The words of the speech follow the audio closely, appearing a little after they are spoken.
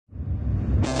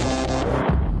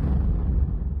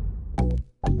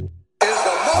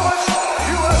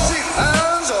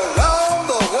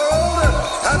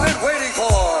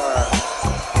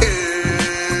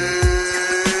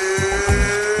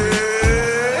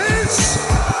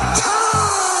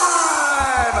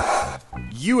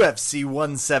UFC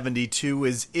 172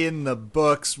 is in the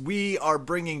books. We are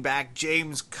bringing back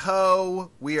James Coe.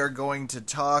 We are going to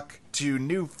talk to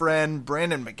new friend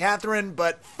Brandon McCatherine.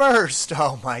 But first,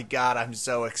 oh my God, I'm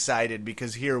so excited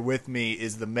because here with me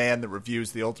is the man that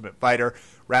reviews The Ultimate Fighter,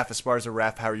 Raf Esparza.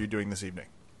 Raf, how are you doing this evening?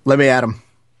 Let me at him.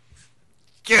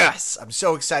 Yes, I'm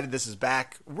so excited this is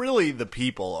back. Really, the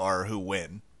people are who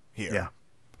win here. Yeah.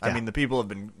 I mean, the people have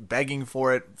been begging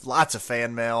for it. Lots of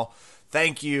fan mail.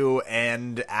 Thank you.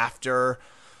 And after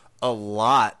a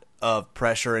lot of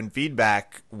pressure and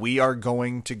feedback, we are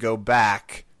going to go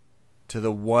back to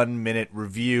the 1 minute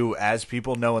review. As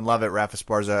people know and love it, Raf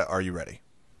Esparza, are you ready?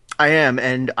 I am,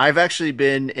 and I've actually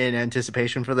been in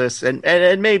anticipation for this, and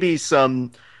maybe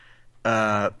some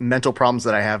mental problems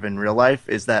that I have in real life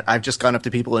is that I've just gone up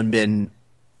to people and been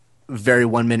very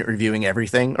 1 minute reviewing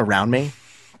everything around me.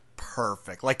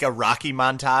 Perfect. Like a Rocky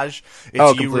montage. It's you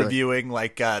completely. reviewing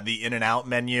like the In-N-Out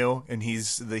menu, and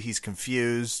he's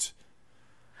confused.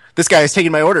 This guy is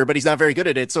taking my order, but he's not very good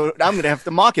at it, so I'm going to have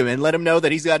to mock him and let him know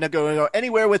that he's got to go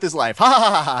anywhere with his life. Ha ha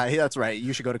ha ha. Yeah, that's right.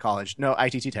 You should go to college. No,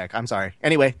 ITT Tech. I'm sorry.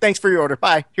 Anyway, thanks for your order.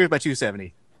 Bye. Here's my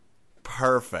 $2.70.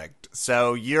 Perfect.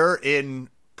 So you're in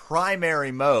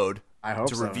primary mode I hope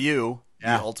to so. review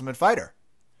Yeah. The Ultimate Fighter.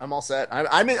 I'm all set.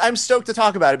 I'm stoked to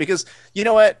talk about it because you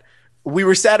know what? We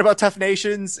were sad about Tough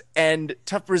Nations, and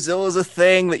Tough Brazil is a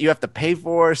thing that you have to pay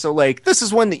for. So, like, this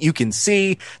is one that you can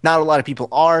see. Not a lot of people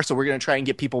are, so we're going to try and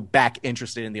get people back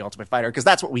interested in The Ultimate Fighter because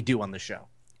that's what we do on the show.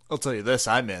 I'll tell you this,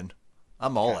 I'm in.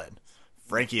 I'm all in.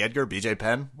 Frankie Edgar, BJ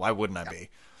Penn, why wouldn't I be?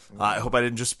 I hope I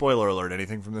didn't just spoiler alert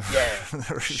anything from the, from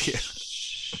the review.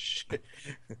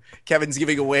 Kevin's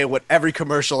giving away what every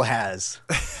commercial has.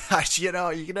 You know,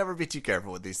 you can never be too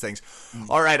careful with these things.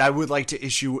 All right, I would like to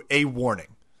issue a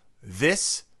warning.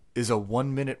 This is a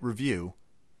 1 minute review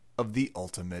of The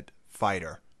Ultimate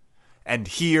Fighter. And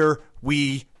here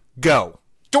we go.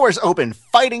 Doors open.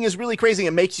 Fighting is really crazy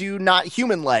and makes you not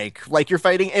human-like you're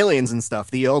fighting aliens and stuff.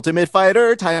 The Ultimate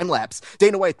Fighter time lapse.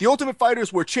 Dana White, The Ultimate Fighter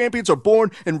is where champions are born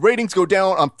and ratings go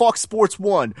down on Fox Sports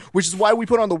 1, which is why we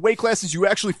put on the weight classes you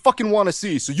actually fucking want to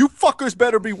see. So you fuckers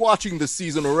better be watching this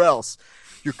season or else.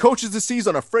 Your coaches this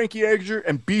season are Frankie Edgar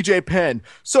and BJ Penn.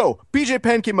 So, BJ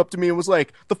Penn came up to me and was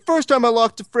like, the first time I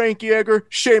lost to Frankie Edgar,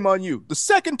 shame on you. The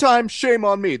second time, shame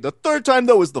on me. The third time,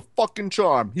 though, is the fucking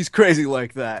charm. He's crazy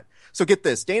like that. So get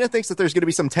this. Dana thinks that there's going to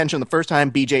be some tension the first time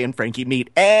BJ and Frankie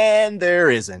meet, and there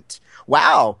isn't.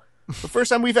 Wow. The first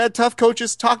time we've had tough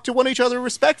coaches talk to one each other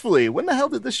respectfully. When the hell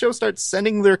did this show start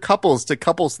sending their couples to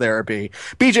couples therapy?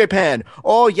 BJ Penn.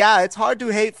 Oh, yeah, it's hard to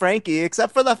hate Frankie,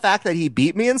 except for the fact that he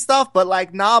beat me and stuff. But,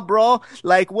 like, nah, bro.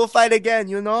 Like, we'll fight again,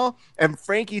 you know? And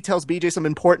Frankie tells BJ some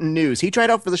important news. He tried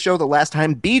out for the show the last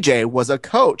time BJ was a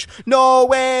coach. No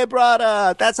way,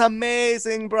 brother. That's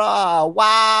amazing, bro.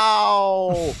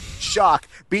 Wow. Shock.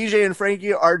 BJ and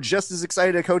Frankie are just as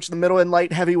excited to coach the middle and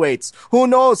light heavyweights. Who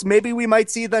knows? Maybe we might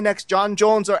see the next John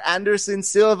Jones or Anderson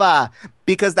Silva,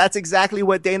 because that's exactly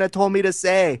what Dana told me to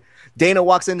say. Dana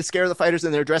walks in to scare the fighters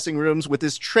in their dressing rooms with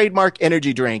his trademark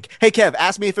energy drink. Hey, Kev,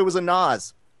 ask me if it was a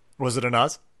Nas. Was it a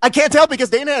Nas? I can't tell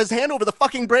because Dana has his hand over the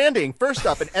fucking branding. First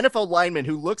up, an NFL lineman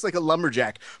who looks like a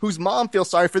lumberjack, whose mom feels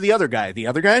sorry for the other guy. The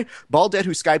other guy? Baldhead,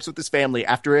 who Skypes with his family.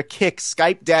 After a kick,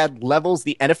 Skype dad levels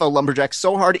the NFL lumberjack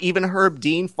so hard even Herb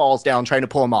Dean falls down trying to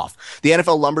pull him off. The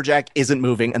NFL lumberjack isn't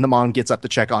moving, and the mom gets up to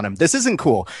check on him. This isn't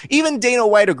cool. Even Dana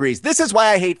White agrees. This is why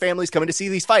I hate families coming to see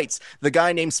these fights. The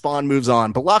guy named Spawn moves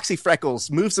on. Biloxi Freckles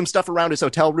moves some stuff around his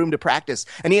hotel room to practice,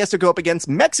 and he has to go up against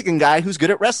Mexican guy who's good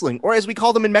at wrestling, or as we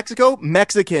call them in Mexico,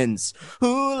 Mexicans.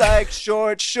 Who like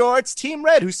short shorts? Team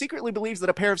Red, who secretly believes that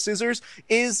a pair of scissors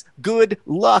is good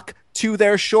luck to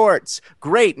their shorts.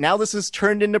 Great, now this has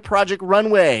turned into Project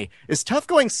Runway. Is Tough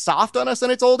going soft on us in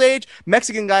its old age?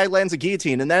 Mexican guy lands a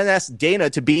guillotine and then asks Dana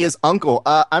to be his uncle.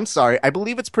 I'm sorry, I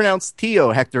believe it's pronounced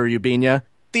Theo, Hector Ubiña.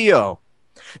 Theo.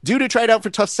 Dude who tried out for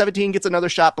Tough 17 gets another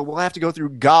shot, but we'll have to go through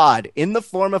God in the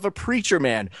form of a preacher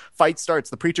man. Fight starts.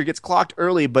 The preacher gets clocked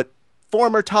early, but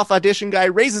former Tough audition guy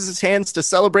raises his hands to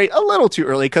celebrate a little too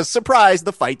early because, surprise,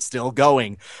 the fight's still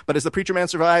going. But as the preacher man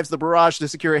survives the barrage to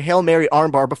secure a Hail Mary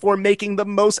armbar before making the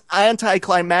most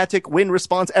anticlimactic win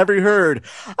response ever heard,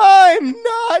 I'm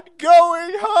not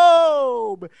going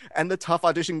home! And the Tough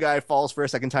audition guy falls for a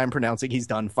second time, pronouncing he's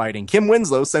done fighting. Kim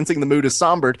Winslow, sensing the mood is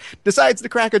sombered, decides to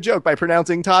crack a joke by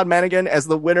pronouncing Todd Manigan as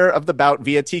the winner of the bout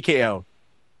via TKO.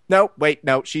 No, wait,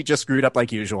 no, she just screwed up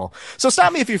like usual. So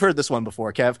stop me if you've heard this one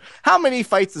before, Kev. How many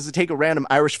fights does it take a random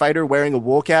Irish fighter wearing a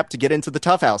wool cap to get into the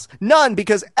Tough House? None,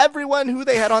 because everyone who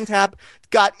they had on tap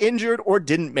got injured or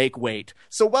didn't make weight.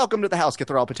 So welcome to the house,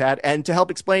 Kithral Patad, and to help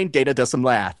explain, Dana does some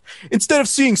math. Instead of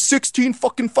seeing 16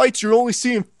 fucking fights, you're only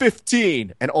seeing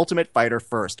 15. An Ultimate Fighter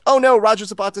first. Oh no, Roger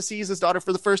Zapata sees his daughter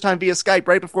for the first time via Skype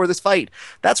right before this fight.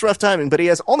 That's rough timing, but he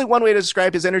has only one way to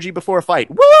describe his energy before a fight.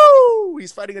 Woo!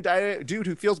 He's fighting a dude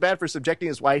who feels bad for subjecting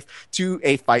his wife to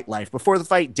a fight life. Before the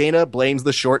fight, Dana blames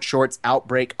the short shorts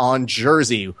outbreak on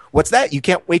Jersey. What's that? You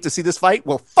can't wait to see this fight?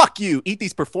 Well, fuck you. Eat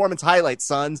these performance highlights,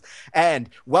 sons. And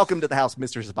welcome to the house,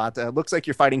 Mr. Zapata. Looks like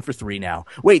you're fighting for 3 now.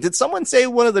 Wait, did someone say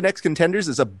one of the next contenders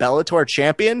is a Bellator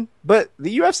champion? But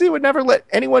the UFC would never let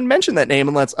anyone mention that name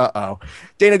unless,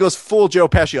 Dana goes full Joe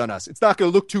Pesci on us. It's not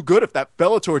going to look too good if that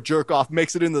Bellator jerk-off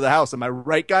makes it into the house. Am I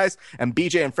right, guys? And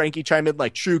BJ and Frankie chime in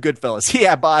like true good fellas.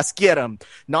 Yeah, boss, get him.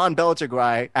 Non-Bellator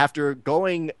guy, after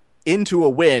going into a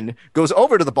win, goes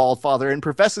over to the bald father and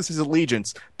professes his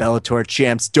allegiance. Bellator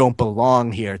champs don't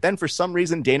belong here. Then for some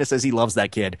reason, Dana says he loves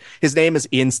that kid. His name is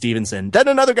Ian Stevenson. Then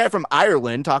another guy from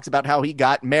Ireland talks about how he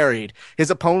got married.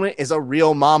 His opponent is a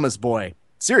real mama's boy.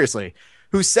 Seriously.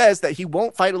 Who says that he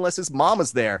won't fight unless his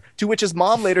mama's there, to which his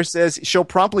mom later says she'll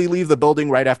promptly leave the building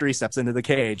right after he steps into the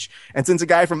cage. And since a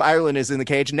guy from Ireland is in the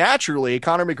cage, naturally,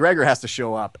 Conor McGregor has to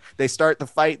show up. They start the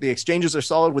fight. The exchanges are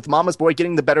solid, with Mama's Boy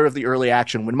getting the better of the early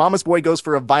action. When Mama's Boy goes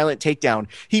for a violent takedown,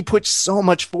 he puts so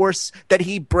much force that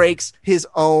he breaks his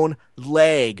own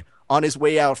leg. On his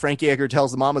way out, Frankie Edgar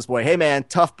tells the Mama's Boy, hey man,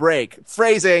 tough break.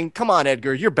 Phrasing, come on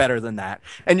Edgar, you're better than that.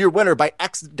 And your winner by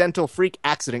accidental freak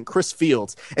accident, Chris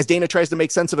Fields. As Dana tries to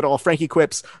make sense of it all, Frankie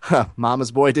quips,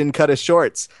 Mama's Boy didn't cut his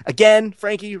shorts. Again,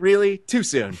 Frankie, really? Too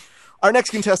soon. Our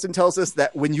next contestant tells us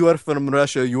that when you are from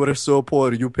Russia, you are so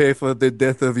poor, you pay for the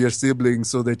death of your siblings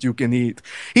so that you can eat.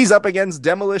 He's up against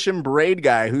Demolition Braid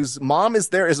Guy, whose mom is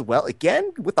there as well.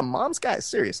 Again, with the mom's guys,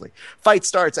 seriously. Fight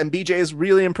starts, and BJ is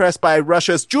really impressed by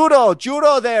Russia's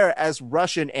judo there, as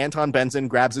Russian Anton Benson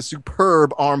grabs a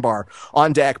superb armbar.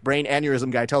 On deck, Brain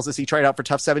Aneurysm Guy tells us he tried out for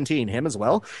Tough 17, him as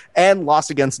well, and lost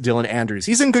against Dylan Andrews.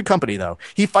 He's in good company, though.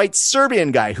 He fights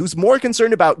Serbian Guy, who's more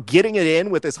concerned about getting it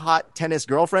in with his hot tennis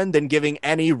girlfriend than giving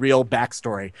any real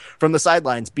backstory. From the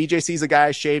sidelines, BJ sees a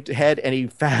guy's shaved head and he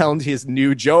found his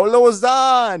new Joe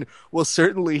Lozon. Well,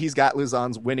 certainly he's got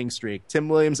Lozon's winning streak. Tim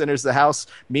Williams enters the house.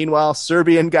 Meanwhile,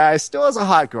 Serbian Guy still has a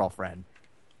hot girlfriend.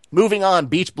 Moving on,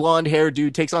 beach blonde hair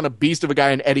dude takes on a beast of a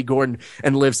guy in Eddie Gordon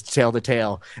and lives tail to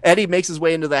tail. Eddie makes his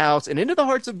way into the house and into the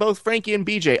hearts of both Frankie and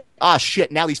BJ. Ah,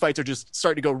 shit, now these fights are just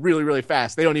starting to go really, really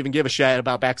fast. They don't even give a shit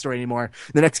about backstory anymore.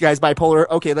 The next guy's bipolar.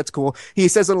 Okay, that's cool. He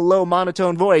says in a low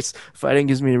monotone voice, fighting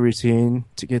gives me a routine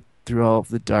to get through all of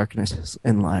the darkness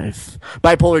in life.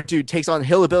 Bipolar dude takes on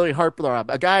Hillbilly Heartthrob,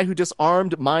 a guy who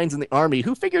disarmed minds in the army,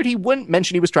 who figured he wouldn't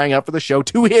mention he was trying out for the show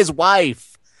to his wife.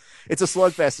 It's a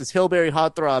slugfest as Hillberry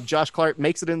Heartthrob Josh Clark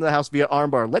makes it into the house via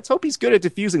armbar. Let's hope he's good at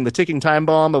defusing the ticking time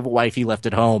bomb of a wife he left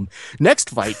at home.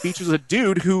 Next fight features a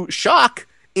dude who, shock,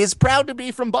 is proud to be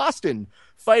from Boston,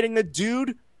 fighting a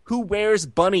dude who wears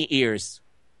bunny ears.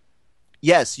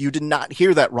 Yes, you did not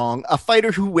hear that wrong. A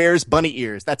fighter who wears bunny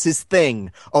ears. That's his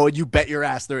thing. Oh, and you bet your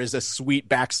ass there is a sweet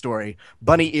backstory.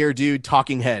 Bunny ear dude,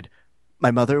 talking head. My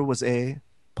mother was a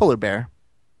polar bear.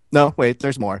 No, wait,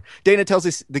 there's more. Dana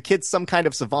tells the kid some kind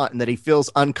of savant and that he feels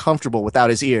uncomfortable without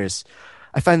his ears.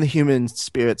 I find the human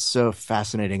spirit so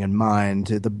fascinating and mind.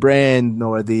 The brain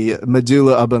or the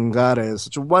medulla oblongata is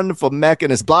such a wonderful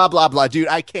mechanism. Blah, blah, blah. Dude,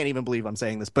 I can't even believe I'm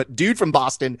saying this, but dude from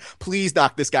Boston, please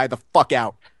knock this guy the fuck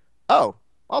out. Oh,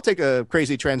 I'll take a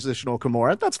crazy transitional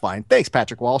Kimura. That's fine. Thanks,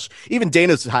 Patrick Walsh. Even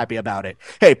Dana's happy about it.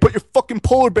 Hey, put your fucking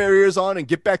polar bear ears on and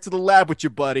get back to the lab with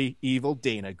your buddy. Evil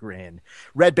Dana grin.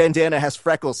 Red Bandana has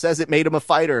freckles, says it made him a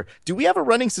fighter. Do we have a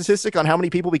running statistic on how many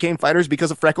people became fighters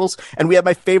because of freckles? And we have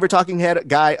my favorite talking head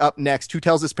guy up next, who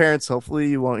tells his parents, hopefully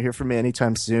you won't hear from me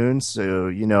anytime soon, so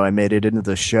you know I made it into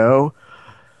the show.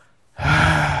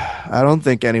 I don't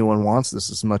think anyone wants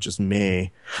this as much as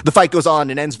me. The fight goes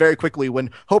on and ends very quickly when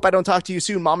Hope I Don't Talk to You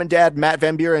Soon Mom and Dad Matt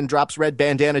Van Buren drops Red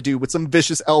Bandana dude with some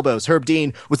vicious elbows. Herb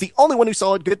Dean was the only one who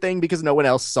saw it. Good thing, because no one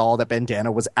else saw that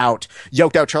Bandana was out.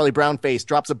 Yoked out Charlie Brownface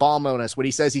drops a bomb on us when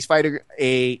he says he's fighting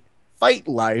a fight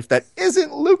life that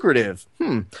isn't lucrative.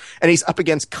 And he's up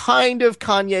against kind of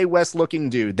Kanye West looking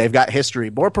dude. They've got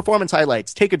history, more performance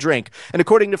highlights, take a drink. And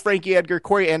according to Frankie Edgar,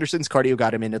 Corey Anderson's cardio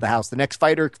got him into the house. The next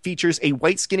fighter features a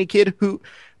white skinny kid who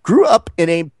grew up in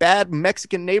a bad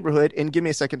Mexican neighborhood. And give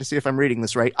me a second to see if I'm reading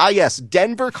this right. Ah, yes,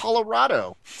 Denver,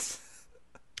 Colorado.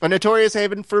 A notorious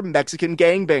haven for Mexican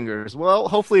gangbangers. Well,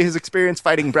 hopefully his experience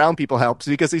fighting brown people helps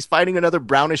because he's fighting another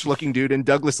brownish-looking dude in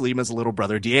Douglas Lima's little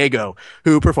brother Diego,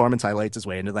 who performance highlights his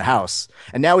way into the house.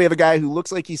 And now we have a guy who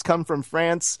looks like he's come from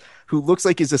France, who looks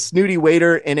like he's a snooty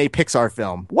waiter in a Pixar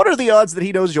film. What are the odds that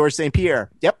he knows Georges St. Pierre?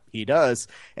 Yep, he does.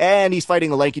 And he's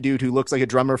fighting a lanky dude who looks like a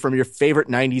drummer from your favorite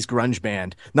 90s grunge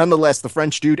band. Nonetheless, the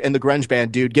French dude and the grunge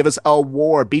band dude give us a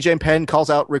war. BJ Penn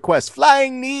calls out requests,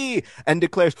 flying knee, and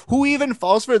declares, who even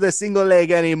falls for the single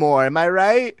leg anymore? Am I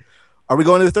right? Are we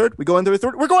going to the third? We going to the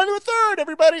third? We're going to the third,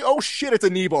 everybody! Oh shit, it's a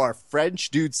knee bar. French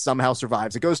dude somehow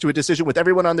survives. It goes to a decision with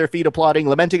everyone on their feet applauding,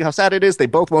 lamenting how sad it is they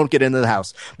both won't get into the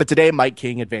house. But today, Mike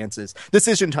King advances.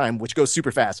 Decision time, which goes super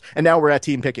fast. And now we're at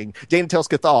team picking. Dana tells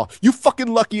Cathal, you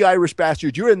fucking lucky Irish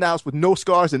bastard. You're in the house with no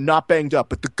scars and not banged up.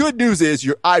 But the good news is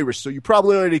you're Irish, so you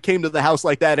probably already came to the house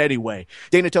like that anyway.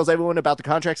 Dana tells everyone about the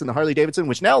contracts in the Harley Davidson,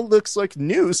 which now looks like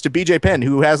news to BJ Penn,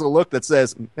 who has a look that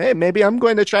says, hey, maybe I'm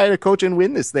going to try to coach and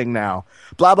win this thing now.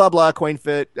 Blah, blah, blah, coin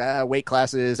fit, weight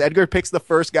classes. Edgar picks the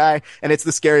first guy, and it's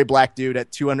the scary black dude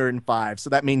at 205,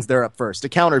 so that means they're up first. To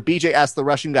counter, BJ asks the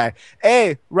Russian guy,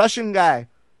 hey, Russian guy,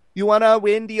 you want to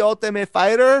win the Ultimate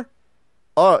Fighter?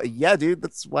 Oh, yeah, dude,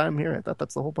 that's why I'm here. I thought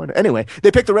that's the whole point. Anyway,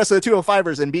 they pick the rest of the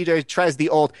 205ers, and BJ tries the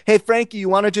old, hey, Frankie, you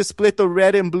want to just split the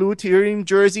red and blue team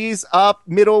jerseys up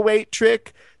middleweight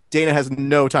trick? Dana has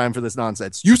no time for this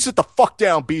nonsense. You sit the fuck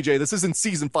down, BJ. This isn't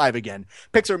season 5 again.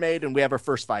 Picks are made, and we have our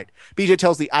first fight. BJ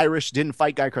tells the Irish didn't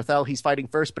fight Guy Carthel. He's fighting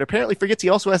first, but apparently forgets he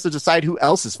also has to decide who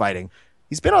else is fighting.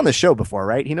 He's been on this show before,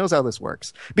 right? He knows how this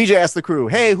works. BJ asks the crew,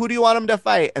 hey, who do you want him to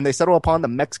fight? And they settle upon the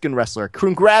Mexican wrestler.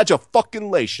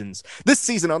 Congratulations. This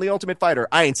season on The Ultimate Fighter,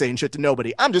 I ain't saying shit to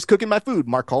nobody. I'm just cooking my food.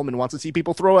 Mark Coleman wants to see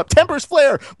people throw up. Tempers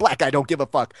flare. Black guy don't give a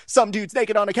fuck. Some dude's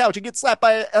naked on a couch and gets slapped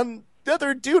by the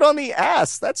other dude on the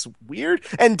ass. That's weird.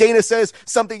 And Dana says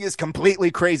something is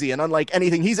completely crazy and unlike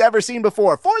anything he's ever seen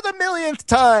before. For the millionth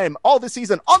time, all this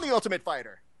season on The Ultimate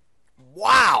Fighter.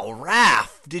 Wow,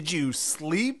 Raph, did you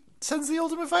sleep since The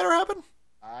Ultimate Fighter happened?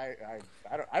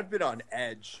 I've been on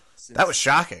edge. That was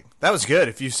shocking. That was good.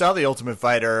 If you saw The Ultimate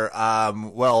Fighter,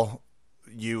 well,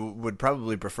 you would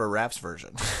probably prefer Raph's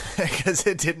version because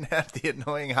it didn't have the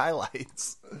annoying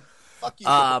highlights. Fuck you.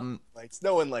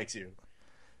 No one likes you.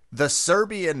 The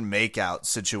Serbian makeout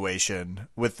situation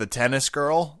with the tennis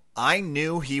girl, I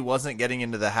knew he wasn't getting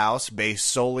into the house based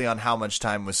solely on how much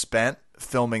time was spent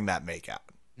filming that makeout.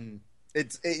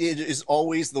 It is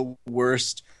always the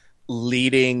worst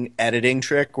leading editing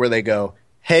trick where they go,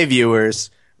 hey,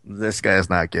 viewers, this guy's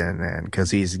not getting in because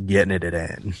he's getting it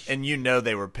in. And you know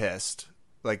they were pissed.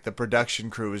 Like, the production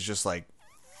crew was just like,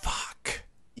 fuck.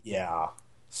 Yeah.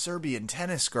 Serbian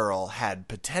tennis girl had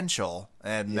potential,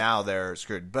 and now they're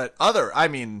screwed. But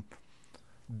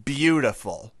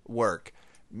beautiful work.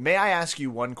 May I ask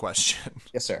you one question?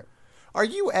 Yes, sir. Are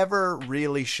you ever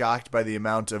really shocked by the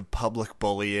amount of public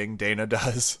bullying Dana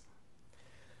does?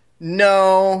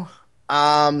 No.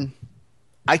 I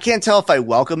can't tell if I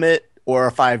welcome it or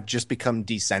if I've just become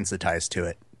desensitized to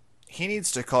it. He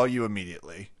needs to call you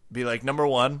immediately. Be like, number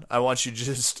one, I want you to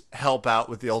just help out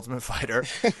with The Ultimate Fighter.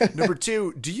 Number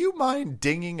two, do you mind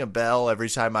dinging a bell every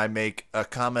time I make a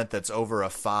comment that's over a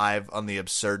 5 on the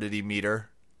absurdity meter?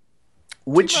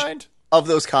 Which of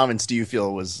those comments do you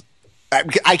feel was...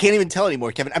 I can't even tell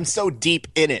anymore, Kevin. I'm so deep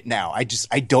in it now. I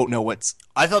don't know what's...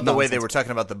 I thought the way they were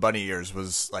talking about the bunny ears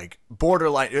was like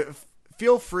borderline.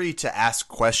 Feel free to ask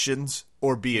questions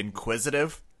or be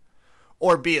inquisitive.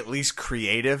 Or be at least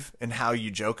creative in how you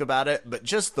joke about it. But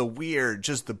just the weird,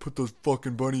 just the put those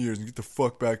fucking bunny ears and get the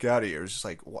fuck back out of here. It's just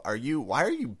like, why are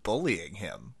you bullying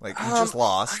him? Like, you just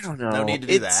lost. I don't know. No need to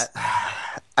do that.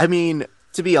 I mean,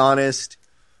 to be honest,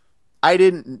 I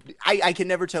can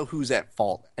never tell who's at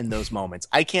fault in those moments.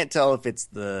 I can't tell if it's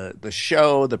the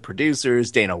show, the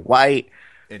producers, Dana White.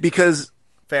 Because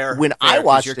when I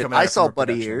watched it, I saw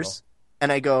bunny ears.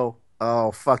 And I go,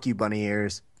 oh, fuck you, bunny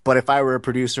ears. But if I were a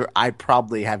producer, I'd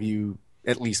probably have you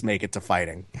at least make it to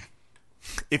fighting.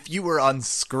 If you were on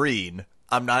screen,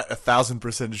 I'm not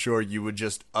 1,000% sure you would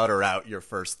just utter out your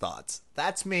first thoughts.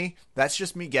 That's me. That's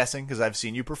just me guessing because I've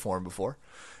seen you perform before.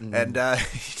 Mm-hmm. And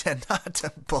you tend not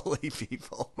to bully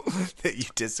people that you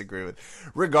disagree with.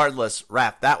 Regardless,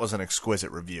 Raph, that was an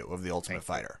exquisite review of The Ultimate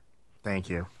Fighter.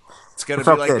 Thank you. It's going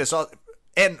to be like this.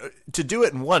 And to do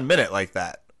it in 1 minute like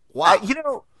that. Wow.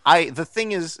 The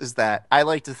thing is that I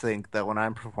like to think that when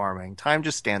I'm performing, time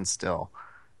just stands still.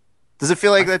 Does it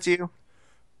feel like that to you?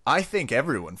 I think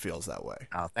everyone feels that way.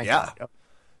 Oh, thank you.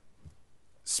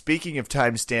 Speaking of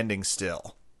time standing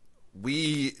still,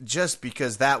 we just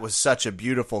because that was such a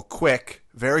beautiful,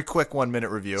 very quick 1 minute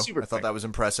review. Super I thought quick. that was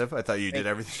impressive. I thought you did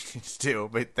everything you needed to do,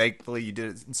 but thankfully you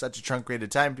did it in such a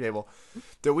truncated timetable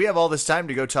that we have all this time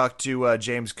to go talk to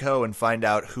James Coe and find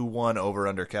out who won over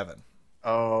under Kevin.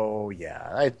 Oh,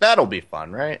 yeah. That'll be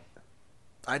fun, right?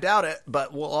 I doubt it,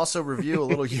 but we'll also review a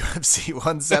little UFC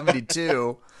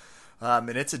 172. And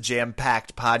it's a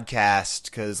jam-packed podcast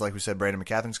because, like we said, Brandon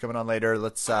McCathron's coming on later.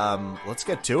 Let's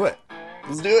get to it.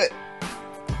 Let's do it.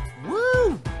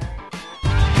 Woo!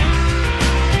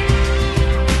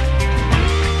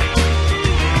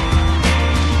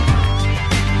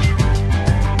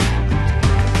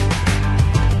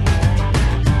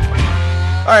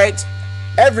 All right,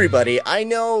 everybody, I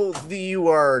know that you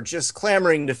are just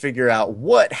clamoring to figure out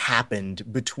what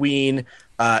happened between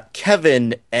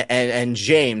Kevin and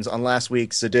James on last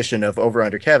week's edition of Over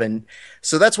Under Kevin.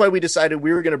 So that's why we decided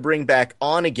we were going to bring back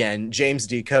on again James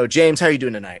D. Coe. James, how are you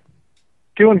doing tonight?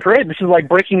 Doing great. This is like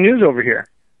breaking news over here.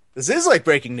 This is like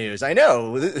breaking news. I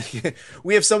know.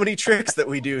 We have so many tricks that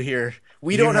we do here.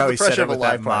 We don't have the pressure of a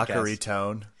live mockery podcast.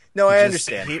 tone. No, I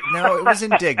understand. No, it was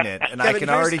indignant, and Kevin, I can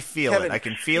already feel it. I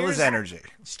can feel his energy.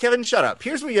 Kevin, shut up.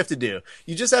 Here's what you have to do.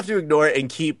 You just have to ignore it and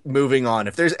keep moving on.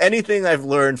 If there's anything I've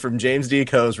learned from James D.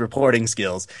 Coe's reporting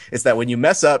skills, it's that when you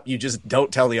mess up, you just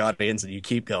don't tell the audience and you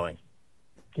keep going.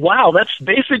 Wow, that's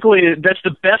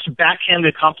the best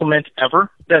backhanded compliment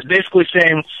ever. That's basically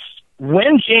saying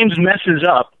when James messes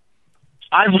up,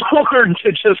 I've learned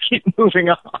to just keep moving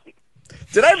on.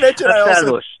 Did I mention That's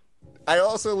fabulous. I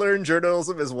also learned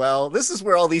journalism as well. This is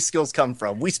where all these skills come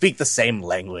from. We speak the same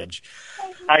language.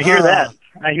 I hear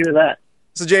that.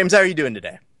 So, James, how are you doing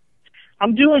today?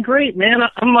 I'm doing great, man.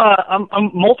 I'm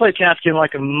multitasking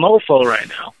like a mofo right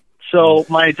now. So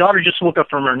my daughter just woke up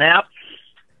from her nap.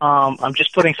 I'm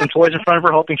just putting some toys in front of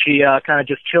her, hoping she kind of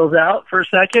just chills out for a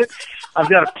second. I've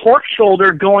got a pork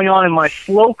shoulder going on in my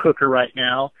slow cooker right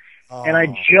now, and I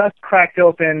just cracked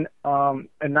open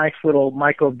a nice little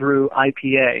microbrew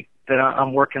IPA that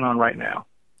I'm working on right now.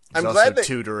 He's also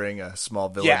tutoring a small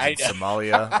village in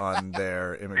Somalia on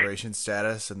their immigration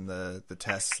status and the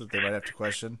tests that they might have to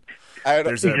question.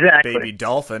 There's a baby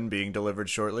dolphin being delivered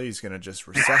shortly. He's going to just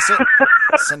recess it,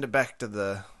 send it back to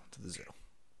the zoo.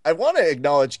 I want to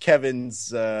acknowledge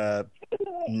Kevin's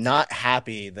not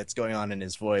happy that's going on in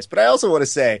his voice, but I also want to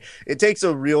say it takes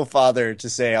a real father to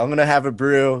say, I'm going to have a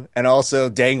brew and also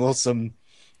dangle some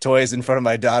toys in front of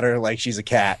my daughter like she's a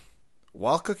cat.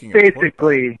 While cooking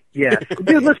basically, yes.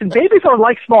 Dude, listen, babies are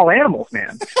like small animals,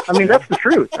 man. I mean, that's the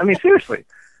truth. I mean, seriously.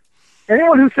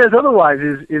 Anyone who says otherwise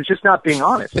is just not being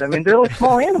honest. I mean, they're like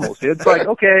small animals, dude. It's like,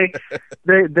 okay,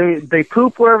 they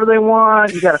poop wherever they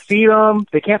want. You got to feed them.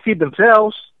 They can't feed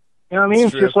themselves. You know what I mean?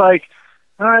 It's just like,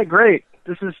 all right, great.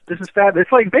 This is fabulous.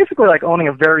 It's like basically like owning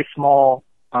a very small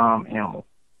animal.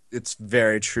 It's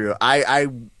very true. I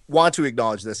want to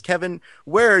acknowledge this. Kevin,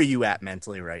 where are you at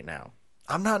mentally right now?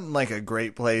 I'm not in like a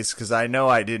great place because I know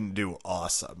I didn't do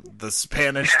awesome. The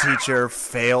Spanish teacher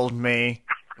failed me.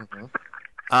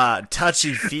 Mm-hmm.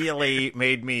 Touchy-feely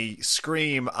made me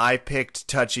scream. I picked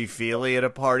Touchy-feely at a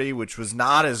party, which was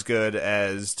not as good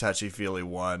as Touchy-feely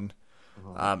 1.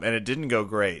 And it didn't go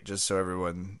great, just so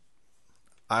everyone...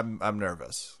 I'm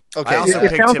nervous. Okay,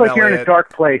 it sounds like you're in a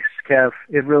dark place, Kev.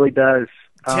 It really does.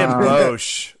 Tim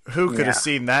Bosch. Who could have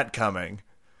seen that coming?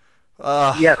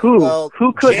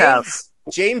 Who could have?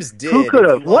 James did. Who could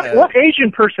have? What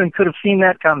Asian person could have seen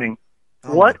that coming?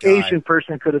 What Asian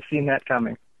person could have seen that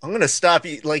coming? I'm going to stop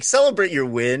you. Like, celebrate your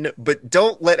win, but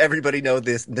don't let everybody know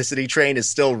this ethnicity train is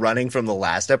still running from the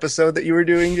last episode that you were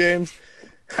doing, James.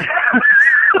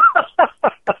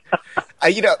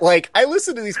 I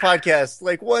listened to these podcasts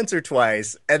like once or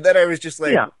twice, and then I was just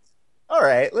like, all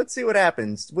right, let's see what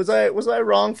happens. Was I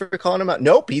wrong for calling him out?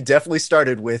 Nope, he definitely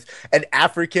started with an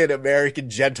African American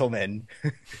gentleman.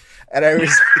 And I was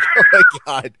like, oh my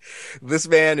God, this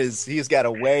man he's got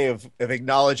a way of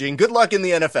acknowledging good luck in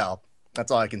the NFL.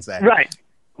 That's all I can say. Right.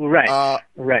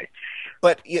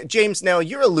 But James, now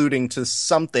you're alluding to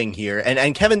something here,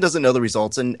 and Kevin doesn't know the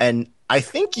results, and I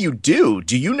think you do.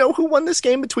 Do you know who won this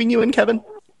game between you and Kevin?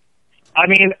 I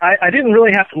mean, I didn't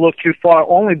really have to look too far,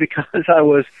 only because I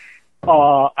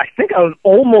think I was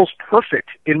almost perfect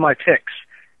in my picks.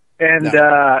 And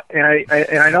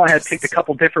I know I had picked a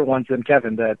couple different ones than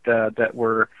Kevin that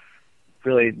were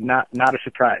really not a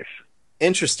surprise.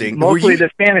 Interesting. Mostly the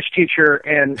Spanish teacher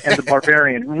and the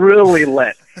barbarian really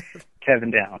let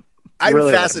Kevin down. I'm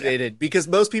fascinated because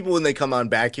most people, when they come on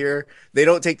back here, they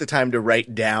don't take the time to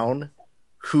write down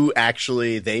who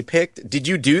actually they picked. Did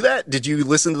you do that? Did you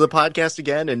listen to the podcast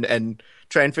again and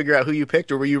try and figure out who you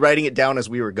picked, or were you writing it down as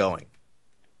we were going?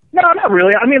 No, not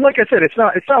really. I mean, like I said, it's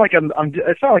not like it's not like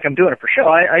I'm doing it for show.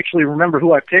 I actually remember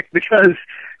who I picked because,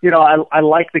 I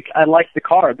like the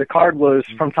card. The card was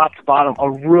from top to bottom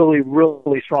a really,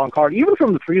 really strong card, even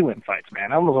from the prelim fights,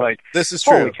 man. I was like, this is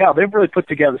true. Holy cow, they've really put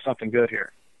together something good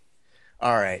here.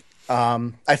 All right.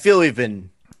 I feel we've been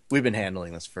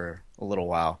handling this for a little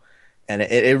while, and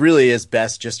it really is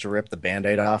best just to rip the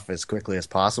Band-Aid off as quickly as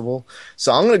possible.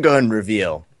 So I'm going to go ahead and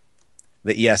reveal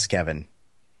that, yes, Kevin,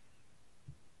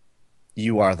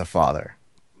 you are the father.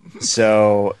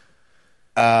 So,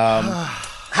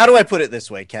 how do I put it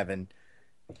this way, Kevin?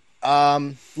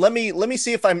 Let me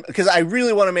see if because I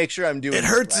really want to make sure I'm doing it.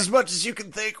 Hurts as much as you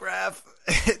can think, Raph.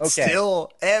 It's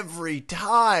still every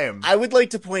time. I would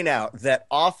like to point out that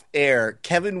off air,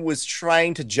 Kevin was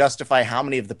trying to justify how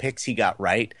many of the picks he got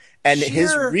right, and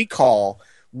his recall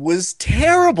was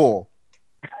terrible.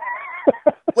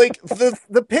 Like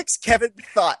the picks Kevin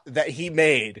thought that he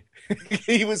made,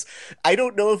 I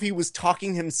don't know if he was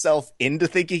talking himself into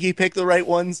thinking he picked the right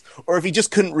ones, or if he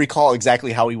just couldn't recall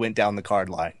exactly how he went down the card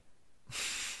line.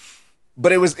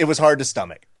 But it was hard to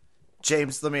stomach.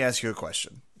 James, let me ask you a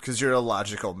question, because you're a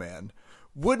logical man.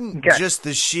 Wouldn't just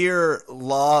the sheer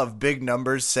law of big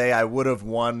numbers say I would have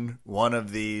won one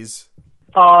of these?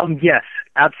 Yes,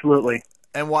 absolutely.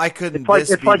 And why couldn't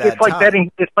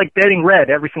it's like betting red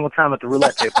every single time at the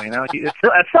roulette table.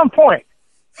 At some point,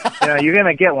 you're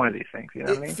gonna get one of these things. You know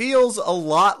what I mean? It feels a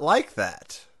lot like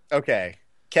that. Okay,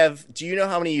 Kev, do you know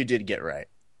how many you did get right?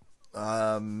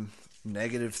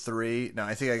 -3. No,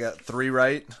 I think I got 3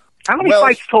 right. How many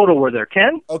fights total were there?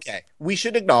 10? Okay, we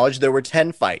should acknowledge there were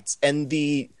 10 fights, and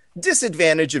the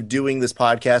disadvantage of doing this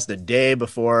podcast a day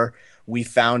before we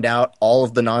found out all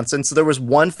of the nonsense. So there was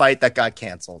one fight that got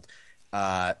canceled.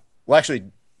 Well,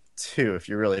 actually, 2 if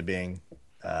you're really being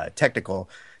technical.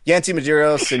 Yancy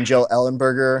Medeiros and Joe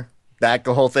Ellenberger, that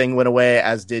whole thing went away,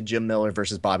 as did Jim Miller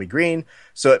versus Bobby Green.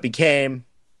 So it became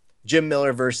Jim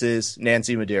Miller versus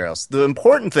Nancy Medeiros. The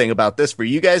important thing about this for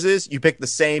you guys is you picked the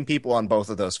same people on both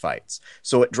of those fights.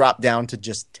 So it dropped down to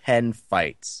just 10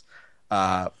 fights.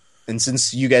 And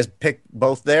since you guys picked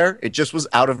both there, it just was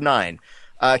out of 9.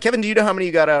 Kevin, do you know how many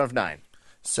you got out of 9?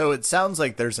 So it sounds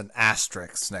like there's an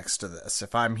asterisk next to this,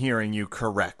 if I'm hearing you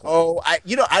correctly. Oh,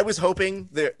 I was hoping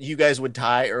that you guys would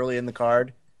tie early in the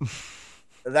card.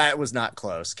 That was not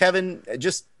close. Kevin,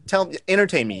 just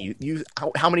entertain me.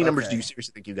 How many numbers do you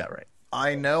seriously think you got right?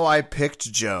 I know I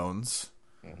picked Jones,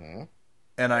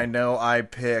 and I know I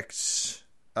picked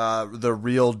the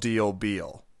real deal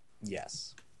Beal.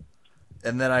 Yes.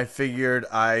 And then I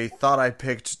thought I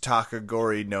picked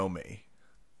Takagori Nomi.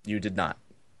 You did not.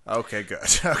 Okay, good.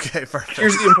 Okay, perfect.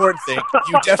 Here's the important thing.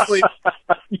 You definitely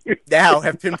now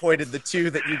have pinpointed the 2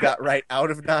 that you got right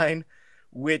out of 9,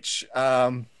 which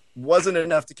wasn't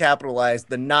enough to capitalize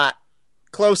the not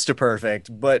close to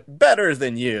perfect, but better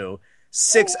than you.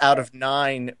 6 out of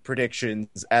 9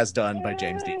 predictions as done by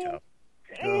James Dito.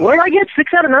 What did I get?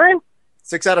 6 out of 9?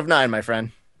 6 out of 9, my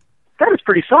friend. That is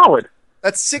pretty solid.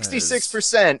 That's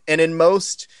 66%, and in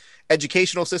most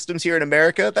educational systems here in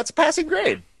America, that's a passing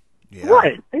grade. Yeah.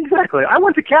 Right, exactly. I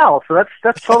went to Cal, so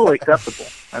that's totally acceptable.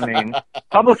 I mean,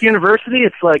 public university,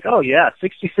 it's like, oh yeah,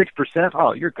 66%.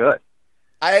 Oh, you're good.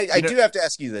 I do have to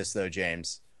ask you this though,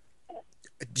 James.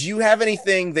 Do you have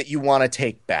anything that you want to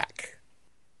take back?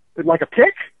 Like a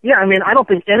pick? Yeah, I mean, I don't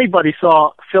think anybody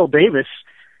saw Phil Davis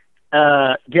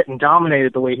getting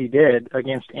dominated the way he did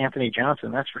against Anthony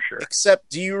Johnson, that's for sure. Except,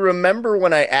 do you remember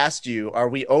when I asked you, are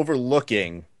we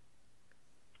overlooking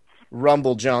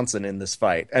Rumble Johnson in this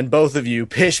fight? And both of you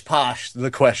pish-poshed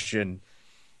the question.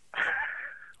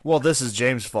 Well, this is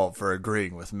James' fault for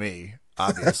agreeing with me,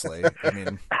 obviously. I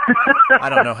mean, I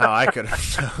don't know how I could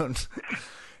have known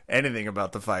anything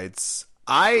about the fights.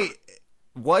 I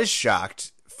was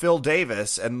shocked. Phil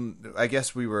Davis, and I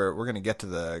guess we're going to get to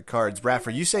the cards. Raph,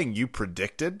 are you saying you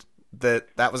predicted that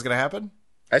was going to happen?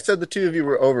 I said the 2 of you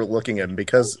were overlooking him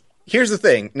because here's the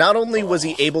thing. Not only was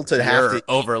he able to have to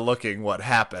overlooking what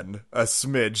happened a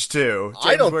smidge too. James,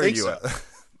 I don't think so.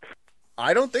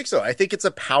 I don't think so. I think it's a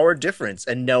power difference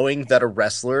and knowing that a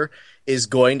wrestler is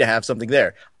going to have something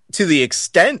there. To the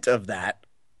extent of that,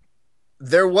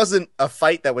 there wasn't a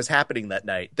fight that was happening that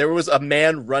night. There was a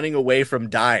man running away from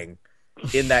dying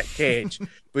in that cage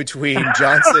between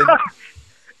Johnson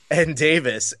and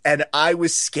Davis, and I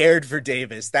was scared for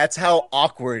Davis. That's how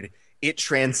awkward it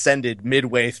transcended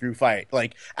midway through fight.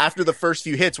 Like, after the first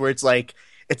few hits where it's like,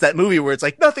 it's that movie where it's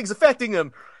like, nothing's affecting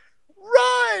him.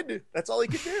 Run! That's all he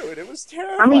could do, and it was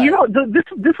terrible. I mean,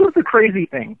 this was the crazy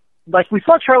thing. Like, we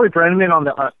saw Charlie Brenneman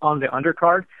on the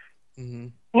undercard.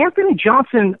 Mm-hmm. Anthony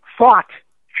Johnson fought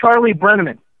Charlie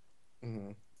Brenneman.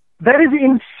 Mm-hmm. That is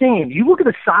insane. You look at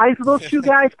the size of those two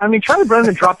guys. I mean, Charlie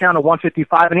Brennan dropped down to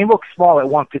 155, and he looks small at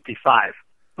 155.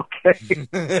 Okay.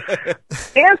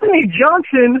 Anthony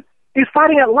Johnson is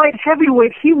fighting at light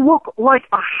heavyweight. He looked like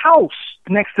a house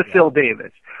next to Phil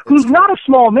Davis, who's not a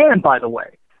small man, by the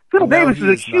way. Phil Davis is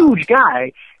a huge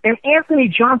guy, and Anthony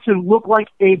Johnson looked like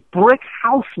a brick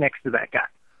house next to that guy.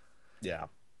 Yeah.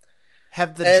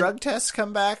 Have the drug tests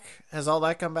come back? Has all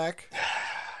that come back?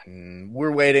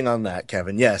 We're waiting on that,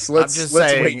 Kevin. Yes, let's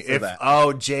saying, wait for that.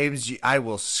 Oh, James, I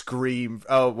will scream.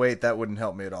 Oh, wait, that wouldn't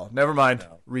help me at all. Never mind.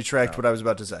 Retract what I was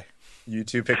about to say. You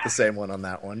two picked the same one on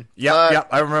that one. Yep,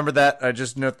 I remember that. I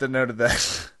just noted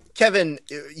that. Kevin,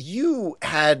 you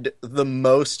had the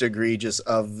most egregious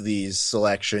of these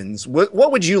selections. What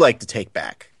would you like to take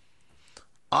back?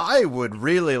 I would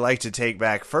really like to take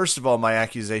back, first of all, my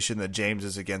accusation that James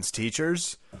is against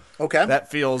teachers. Okay. That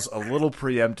feels a little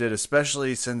preempted,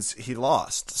 especially since he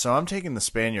lost. So I'm taking the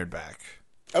Spaniard back.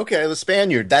 Okay, the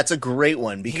Spaniard. That's a great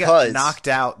one because... He got knocked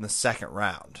out in the second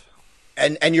round.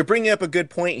 And you're bringing up a good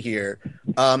point here.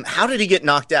 How did he get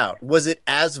knocked out? Was it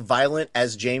as violent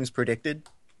as James predicted?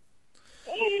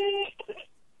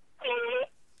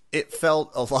 It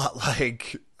felt a lot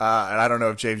like, and I don't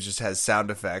know if James just has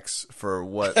sound effects for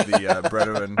what the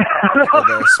Brennan or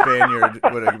the Spaniard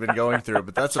would have been going through,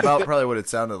 but that's about probably what it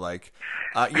sounded like.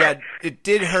 Yeah, it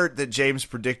did hurt that James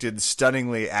predicted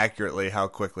stunningly accurately how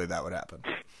quickly that would happen.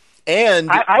 And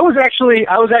I was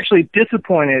actually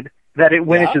disappointed that it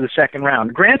went into the second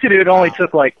round. Granted, it only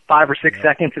took like 5 or 6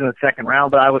 seconds in the second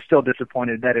round, but I was still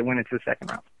disappointed that it went into the second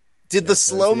round. Did the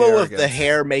slow-mo of the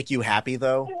hair make you happy,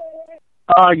 though?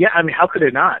 Yeah, I mean, how could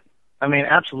it not? I mean,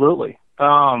 absolutely.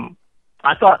 I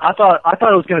thought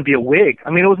it was going to be a wig. I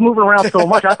mean, it was moving around so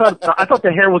much. I thought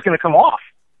the hair was going to come off.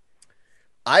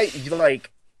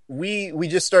 We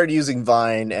just started using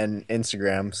Vine and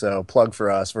Instagram, so plug for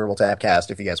us, Verbal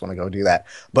Tapcast, if you guys want to go do that.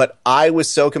 But I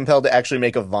was so compelled to actually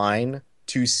make a Vine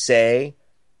to say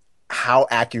how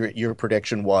accurate your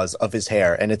prediction was of his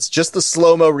hair. And it's just the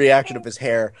slow-mo reaction of his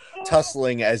hair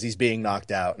tussling as he's being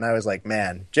knocked out. And I was like,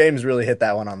 man, James really hit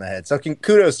that one on the head. So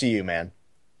kudos to you, man.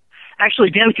 Actually,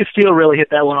 Dan Castillo really hit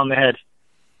that one on the head.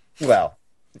 Well,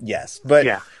 yes. But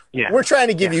yeah. We're trying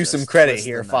to give you some credit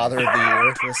here, Father of the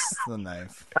Year. Twist the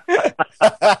knife.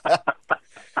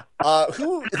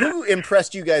 Who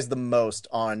impressed you guys the most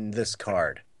on this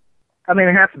card? I mean,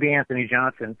 it has to be Anthony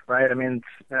Johnson, right? I mean,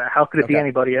 how could it be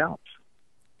anybody else?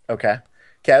 Okay.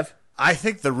 Kev? I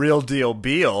think the real deal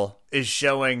Beal is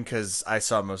showing, because I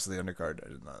saw most of the undercard. I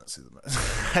did not see the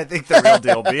most. I think the real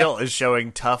deal Beal is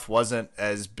showing Tough wasn't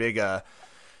as big a...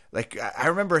 Like, I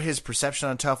remember his perception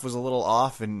on Tough was a little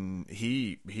off, and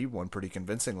he won pretty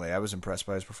convincingly. I was impressed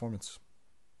by his performance.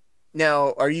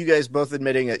 Now, are you guys both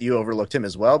admitting that you overlooked him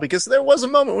as well? Because there was a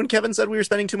moment when Kevin said we were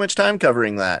spending too much time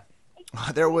covering that.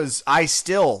 I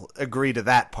still agree to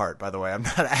that part, by the way. I'm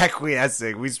not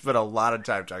acquiescing. We spent a lot of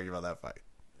time talking about that fight.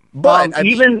 But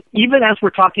even as we're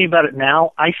talking about it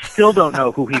now, I still don't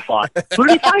know who he fought. Who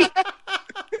did he fight?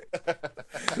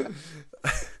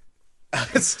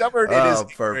 Stubborn in his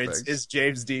ignorance is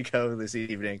James Deco this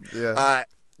evening. Yeah.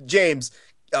 James,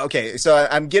 okay, so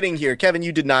I'm getting here. Kevin,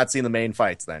 you did not see the main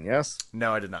fights then, yes?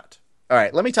 No, I did not. All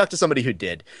right, let me talk to somebody who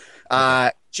did.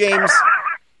 James,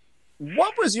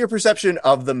 what was your perception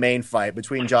of the main fight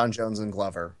between John Jones and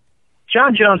Glover?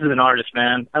 John Jones is an artist,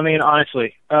 man. I mean,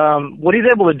 honestly, what he's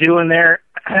able to do in there,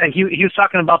 he was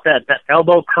talking about that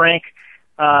elbow crank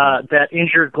that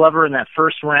injured Glover in that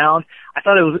first round. I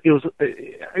thought it was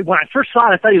when I first saw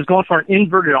it, I thought he was going for an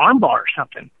inverted armbar or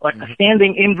something, like a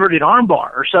standing inverted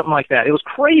armbar or something like that. It was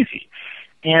crazy,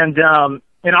 and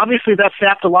obviously that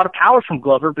sapped a lot of power from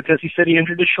Glover because he said he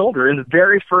injured his shoulder in the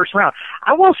very first round.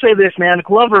 I will say this, man,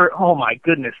 Glover, oh my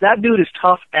goodness, that dude is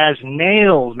tough as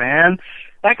nails, man.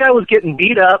 That guy was getting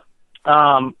beat up.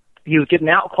 He was getting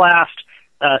outclassed,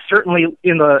 certainly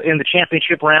in the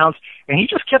championship rounds, and he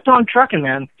just kept on trucking,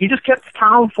 man. He just kept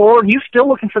plowing forward. He was still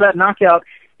looking for that knockout,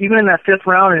 even in that fifth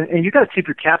round, and you got to tip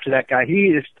your cap to that guy. He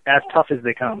is as tough as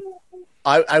they come.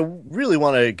 I really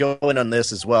want to go in on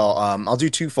this as well. I'll do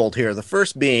twofold here. The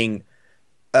first being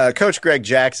Coach Greg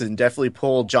Jackson definitely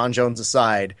pulled John Jones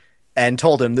aside and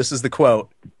told him, this is the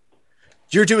quote,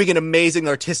 "You're doing an amazing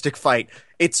artistic fight.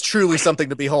 It's truly something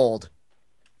to behold."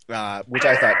 Which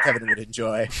I thought Kevin would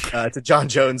enjoy, to John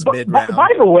Jones mid-round. By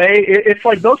the way, it's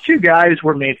like those two guys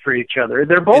were made for each other.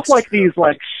 They're both these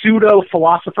like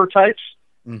pseudo-philosopher types,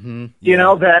 you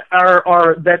know, that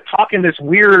are that talk in this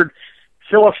weird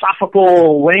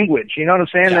philosophical language. You know what I'm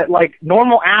saying? That like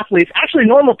normal athletes, actually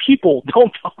normal people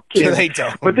don't talk in. They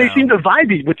don't. But they seem to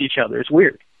vibe with each other. It's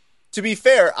weird. To be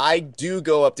fair, I do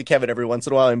go up to Kevin every once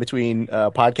in a while in between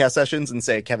podcast sessions and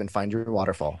say, Kevin, find your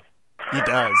waterfall. He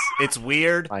does. It's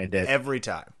weird Find it. every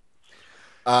time.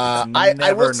 I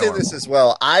will say normal. this as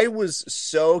well. I was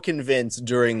so convinced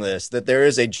during this that there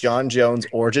is a John Jones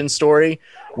origin story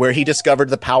where he discovered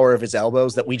the power of his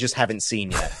elbows that we just haven't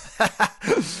seen yet.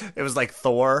 It was like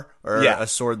Thor or Yeah. a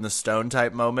Sword in the Stone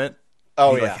type moment.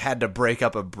 Oh, he yeah. like, had to break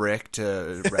up a brick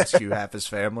to rescue half his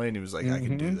family, and he was like, I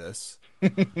can do this.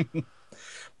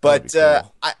 But That'd be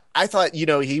cool. I thought,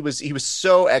 he was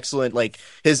so excellent. Like,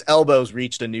 his elbows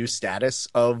reached a new status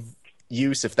of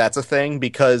use, if that's a thing,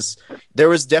 because there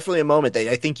was definitely a moment that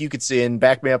I think you could see, and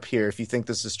back me up here if you think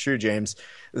this is true, James,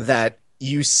 that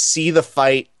you see the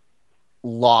fight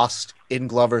lost in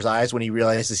Glover's eyes when he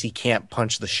realizes he can't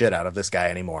punch the shit out of this guy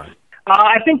anymore.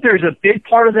 I think there's a big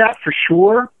part of that for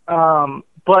sure.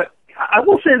 But I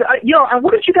will say that,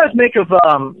 what did you guys make of,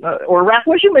 or Raph,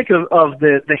 what did you make of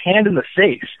the hand in the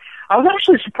face? I was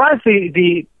actually surprised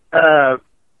the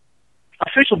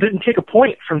official didn't take a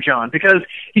point from John because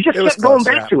he just kept going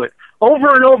back to it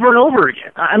over and over and over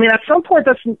again. I mean, at some point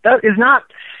that is not,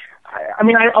 I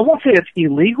mean, I won't say it's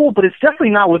illegal, but it's definitely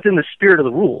not within the spirit of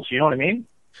the rules. You know what I mean?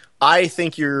 I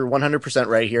think you're 100%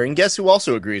 right here. And guess who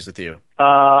also agrees with you?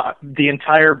 The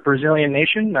entire Brazilian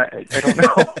nation? I don't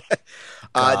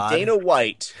know. Dana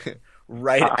White,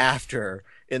 right after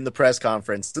in the press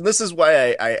conference. And this is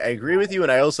why I agree with you.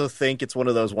 And I also think it's one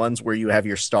of those ones where you have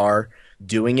your star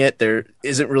doing it. There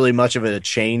isn't really much of a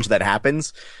change that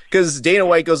happens because Dana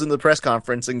White goes into the press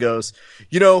conference and goes,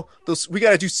 we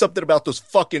got to do something about those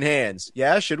fucking hands.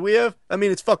 Yeah, should we have? I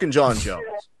mean, it's fucking John Jones.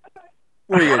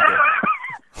 What are you going to do?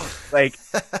 Like,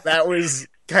 that was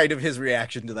kind of his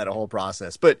reaction to that whole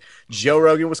process. But Joe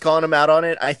Rogan was calling him out on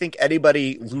it. I think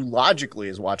anybody who logically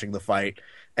is watching the fight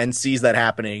and sees that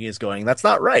happening is going, that's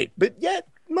not right. But yet,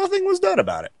 nothing was done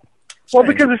about it. Well,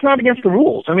 because it's not against the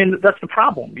rules. I mean, that's the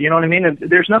problem. You know what I mean?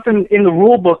 There's nothing in the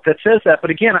rule book that says that. But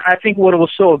again, I think what it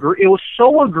was so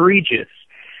egregious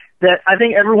that I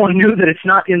think everyone knew that it's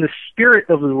not in the spirit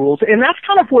of the rules. And that's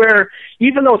kind of where,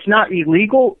 even though it's not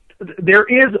illegal, there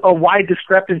is a wide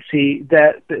discrepancy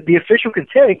that the official can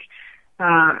take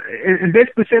and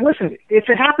basically say, listen, if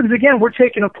it happens again, we're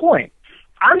taking a point.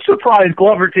 I'm surprised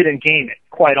Glover didn't game it,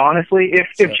 quite honestly.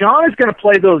 If John is going to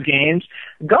play those games,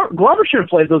 Glover should have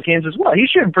played those games as well. He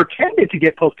should have pretended to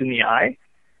get poked in the eye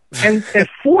and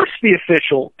force the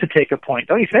official to take a point,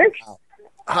 don't you think?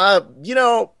 I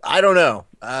don't know.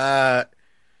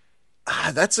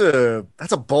 That's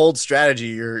a bold strategy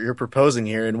you're proposing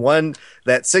here, and one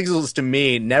that signals to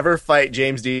me never fight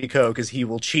James Deco because he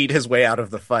will cheat his way out of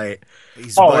the fight.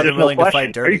 He's more than willing to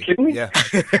fight dirty. Are you kidding me? Yeah.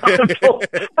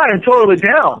 I'm totally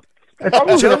down. If I'm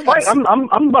going to fight,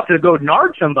 I'm about to go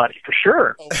nard somebody for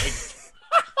sure.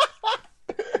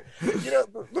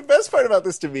 The best part about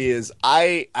this to me is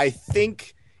I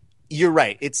think you're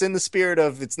right. It's in the spirit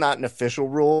of it's not an official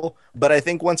rule, but I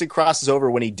think once it crosses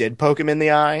over when he did poke him in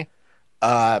the eye,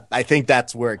 I think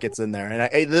that's where it gets in there.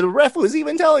 And the ref was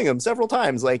even telling him several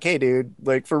times, like, hey, dude,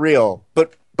 like, for real.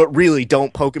 But really,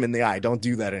 don't poke him in the eye. Don't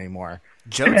do that anymore.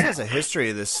 Jones has a history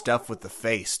of this stuff with the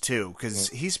face, too, because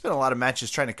he's spent a lot of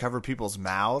matches trying to cover people's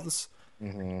mouths.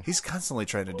 Mm-hmm. He's constantly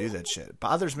trying to do that shit. It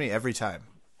bothers me every time.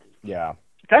 Yeah.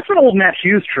 That's an old Matt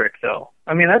Hughes trick, though.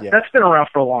 I mean, that's been around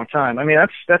for a long time. I mean,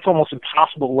 that's almost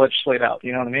impossible to legislate out.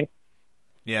 You know what I mean?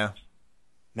 Yeah.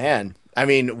 Man, I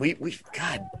mean,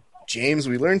 God, James,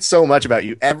 we learned so much about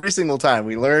you every single time.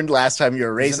 We learned last time you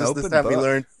were racist. This time we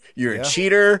learned you're a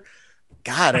cheater.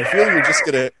 God, I feel you're just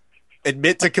going to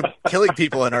admit to killing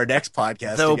people in our next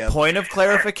podcast. Though, together. Point of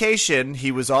clarification,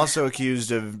 he was also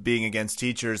accused of being against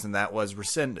teachers, and that was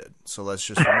rescinded. So let's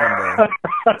just remember.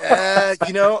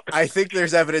 I think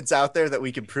there's evidence out there that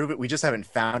we can prove it. We just haven't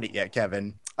found it yet,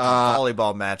 Kevin.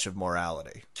 Volleyball match of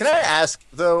morality. Can I ask,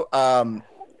 though,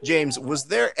 James, was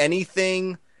there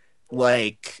anything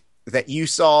like that you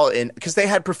saw in – because they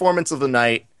had Performance of the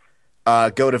Night,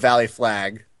 Go to Valley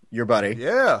Flag, your buddy.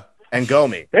 Yeah. And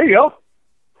Gomi. There you go.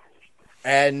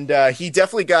 And he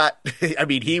definitely got – I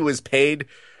mean, he was paid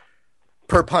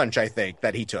per punch, I think,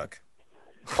 that he took.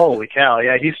 Holy cow!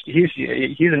 Yeah, he's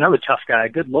another tough guy.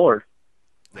 Good Lord.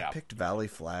 Yeah. I picked Valley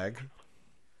Flag.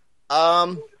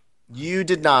 You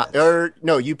did not, or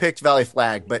no, you picked Valley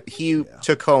Flag, but he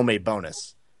took home a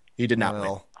bonus. He did not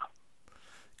win.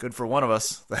 Good for one of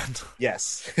us, then.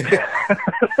 Yes.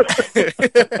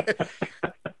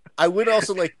 I would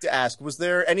also like to ask, was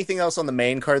there anything else on the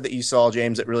main card that you saw,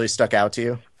 James, that really stuck out to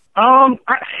you? I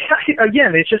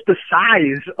again, it's just the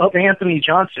size of Anthony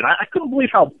Johnson. I couldn't believe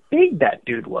how big that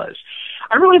dude was.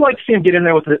 I really like to see him get in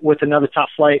there with another top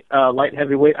flight light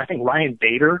heavyweight. I think Ryan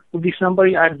Bader would be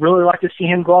somebody I'd really like to see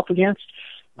him go up against,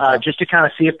 just to kind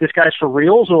of see if this guy's for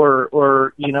reals or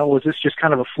was this just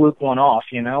kind of a fluke one-off,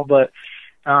 But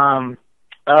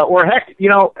or heck,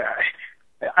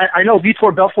 I know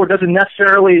Vitor Belfort doesn't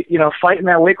necessarily, fight in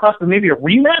that weight class, but maybe a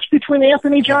rematch between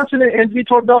Anthony Johnson and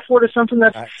Vitor Belfort is something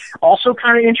that's also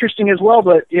kind of interesting as well.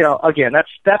 But, again,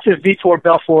 that's if Vitor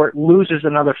Belfort loses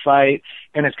another fight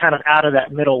and is kind of out of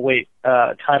that middleweight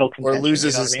title contention. Or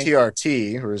loses his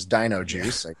TRT, or his Dino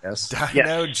Juice, I guess.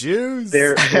 Dino Juice.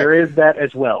 There is that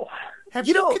as well. Have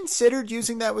you considered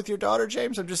using that with your daughter,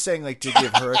 James? I'm just saying, to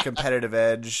give her a competitive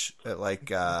edge at,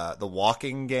 the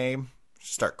walking game.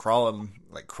 Start crawling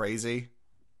like crazy.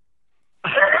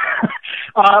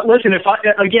 Listen, if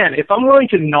I'm willing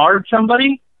to nard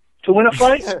somebody to win a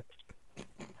fight,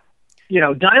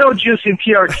 Dino Juice and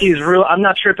TRT is real. I'm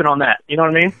not tripping on that. You know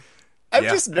what I mean? I'm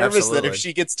just nervous that if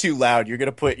she gets too loud, you're going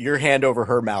to put your hand over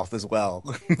her mouth as well.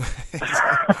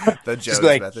 The Joe's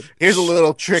method. Here's a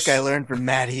little trick I learned from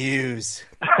Matt Hughes.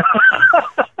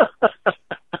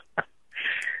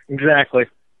 Exactly.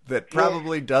 That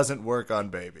probably doesn't work on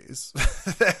babies.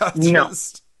 No.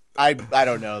 I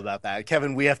don't know about that.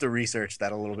 Kevin, we have to research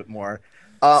that a little bit more.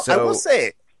 I will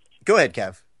say, go ahead,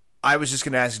 Kev. I was just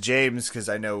going to ask James, because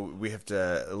I know we have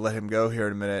to let him go here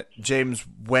in a minute. James,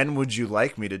 when would you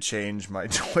like me to change my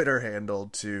Twitter handle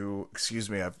to, excuse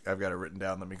me, I've got it written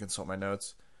down. Let me consult my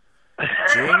notes.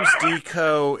 James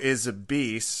Deco is a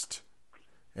beast,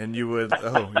 and you would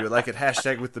like it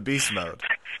hashtag with the beast mode.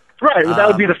 Right, that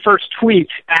would be the first tweet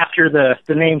after the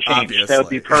name change. Obviously. That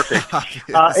would be perfect.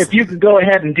 If you could go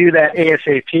ahead and do that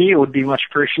ASAP, it would be much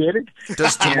appreciated.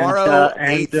 Does tomorrow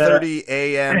 8:30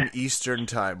 a.m. Eastern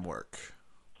time work?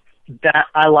 That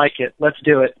I like it. Let's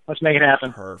do it. Let's make it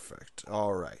happen. Perfect.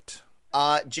 All right.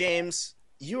 James,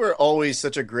 you are always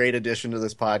such a great addition to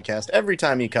this podcast. Every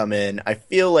time you come in, I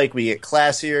feel like we get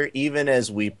classier, even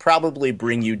as we probably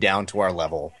bring you down to our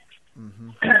level. Mm-hmm.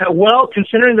 Well,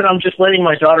 considering that I'm just letting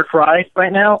my daughter cry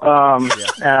right now,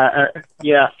 that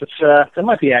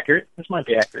might be accurate. This might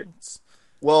be accurate.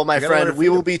 Well, my friend, we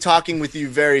will be talking with you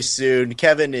very soon.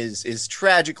 Kevin is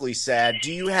tragically sad.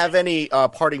 Do you have any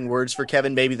parting words for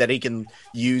Kevin, maybe, that he can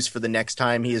use for the next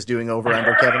time he is doing Over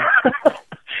Under, Kevin?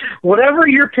 Whatever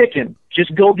you're picking,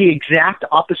 just go the exact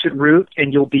opposite route,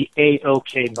 and you'll be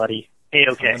A-okay, buddy.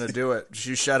 A-okay. I'm going to do it.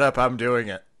 You shut up. I'm doing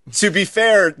it. To be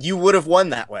fair, you would have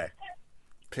won that way.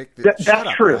 That's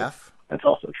true. Raph. That's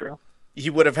also true. He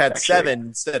would have had 7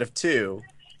 instead of 2.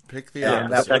 Pick the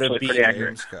and that would have been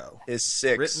James his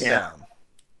 6. Written down.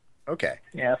 Okay.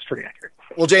 Yeah, that's pretty accurate.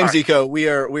 Well, James Deco, we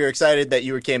are excited that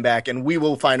you came back, and we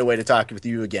will find a way to talk with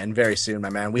you again very soon, my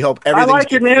man. We hope everything's I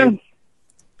like it, man.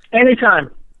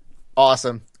 Anytime.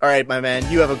 Awesome. All right, my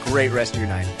man. You have a great rest of your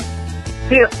night.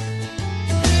 See ya.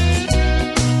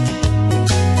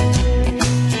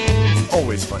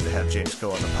 Always fun to have James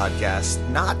Coe on the podcast.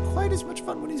 Not quite as much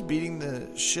fun when he's beating the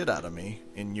shit out of me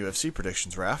in UFC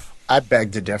predictions, Raph. I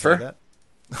beg to differ.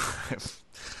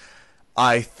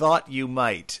 I thought you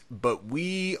might, but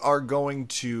we are going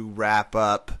to wrap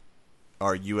up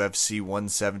our UFC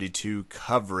 172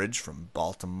 coverage from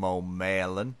Baltimore,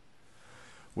 Maryland,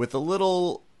 with a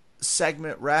little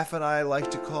segment Raph and I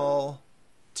like to call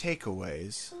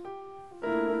Takeaways.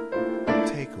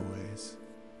 Takeaways.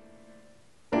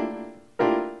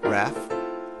 Raph,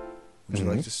 would you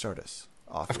like to start us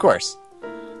off? Of course.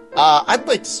 I'd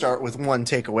like to start with one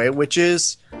takeaway, which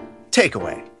is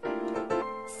takeaway.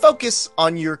 Focus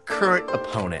on your current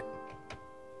opponent.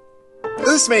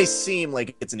 This may seem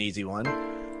like it's an easy one,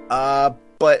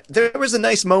 but there was a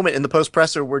nice moment in the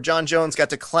post-presser where John Jones got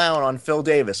to clown on Phil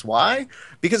Davis. Why?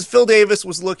 Because Phil Davis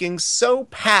was looking so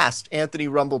past Anthony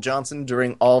Rumble Johnson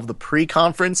during all of the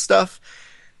pre-conference stuff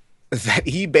that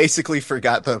he basically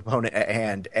forgot the opponent at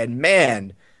hand. And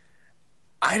man,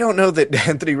 I don't know that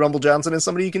Anthony Rumble Johnson is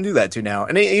somebody you can do that to now.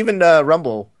 And even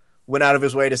Rumble went out of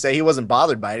his way to say he wasn't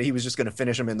bothered by it. He was just going to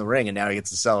finish him in the ring, and now he gets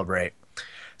to celebrate.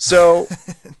 So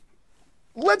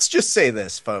let's just say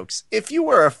this, folks. If you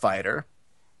were a fighter,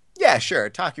 yeah, sure,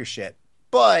 talk your shit.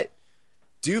 But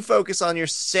do focus on your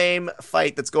same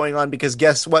fight that's going on, because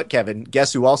guess what, Kevin?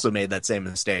 Guess who also made that same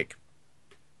mistake?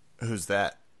 Who's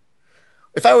that?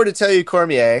 If I were to tell you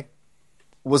Cormier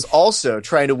was also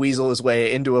trying to weasel his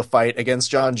way into a fight against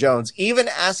John Jones, even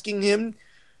asking him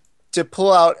to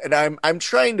pull out, and I'm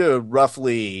trying to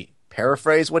roughly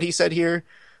paraphrase what he said here,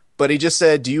 but he just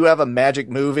said, do you have a magic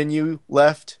move in you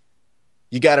left?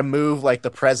 You got to move like the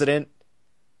president?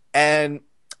 And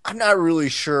I'm not really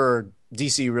sure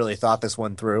DC really thought this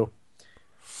one through.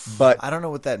 But I don't know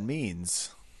what that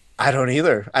means. I don't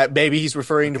either. Maybe he's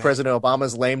referring to President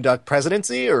Obama's lame duck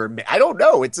presidency, or I don't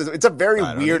know. It's a very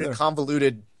weird and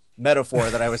convoluted metaphor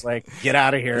that I was like, get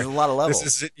out of here. There's a lot of levels.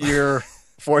 This isn't your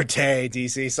forte,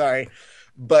 DC. Sorry.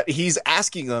 But he's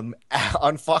asking them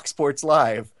on Fox Sports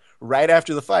Live right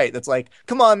after the fight. That's like,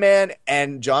 come on, man.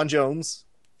 And John Jones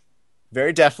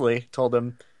very deftly told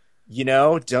him,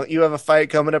 don't you have a fight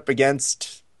coming up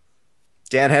against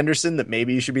Dan Henderson that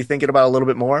maybe you should be thinking about a little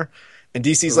bit more? And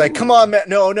DC's like, come on, man.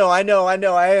 No, I know.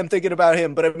 I am thinking about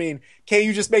him. But I mean, can't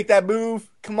you just make that move?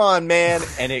 Come on, man.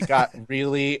 And it got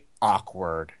really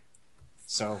awkward.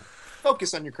 So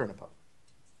focus on your current opponent.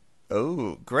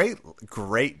 Oh, great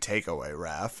takeaway,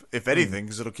 Raph. If anything,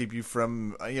 because it'll keep you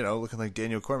from, looking like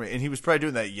Daniel Cormier. And he was probably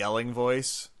doing that yelling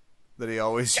voice that he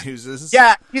always uses.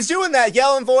 Yeah, he's doing that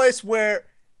yelling voice where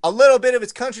a little bit of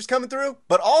his country's coming through,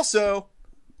 but also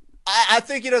I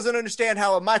think he doesn't understand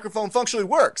how a microphone functionally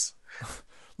works.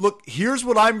 Look, here's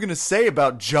what I'm going to say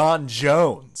about John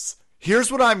Jones.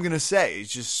 Here's what I'm going to say. He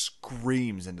just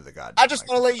screams into the goddamn I just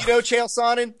want to let you know, Chael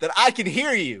Sonnen, that I can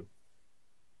hear you.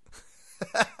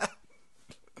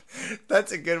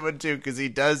 That's a good one, too, because he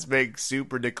does make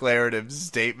super declarative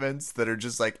statements that are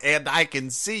just like, and I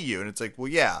can see you. And it's like, well,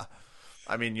 yeah.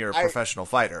 I mean, you're a professional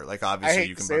fighter. Like, obviously,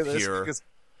 you can both hear. Because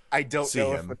I don't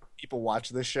know if people watch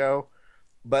this show,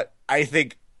 but I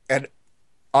think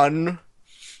maybe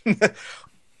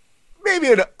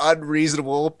an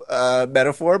unreasonable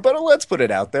metaphor, but let's put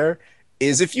it out there,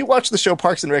 is if you watch the show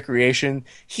Parks and Recreation,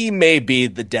 he may be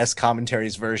the desk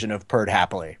commentary's version of Perd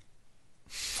Hapley.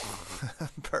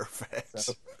 Perfect.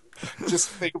 So, just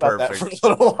think about that for a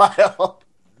little while.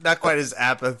 Not quite as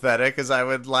apathetic as I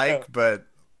would like, but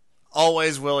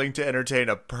always willing to entertain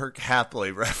a Perd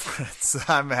Hapley reference.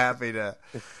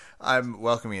 I'm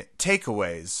welcoming it.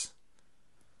 Takeaways.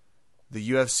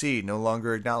 The UFC no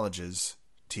longer acknowledges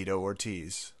Tito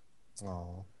Ortiz.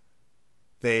 Oh.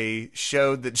 They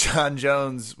showed that John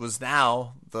Jones was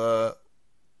now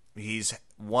he's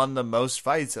won the most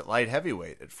fights at light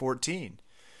heavyweight at 14.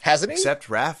 Hasn't he? Except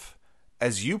Raph,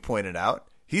 as you pointed out,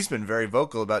 he's been very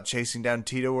vocal about chasing down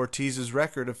Tito Ortiz's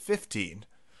record of 15.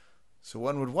 So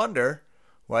one would wonder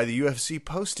why the UFC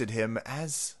posted him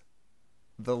as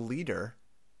the leader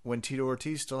when Tito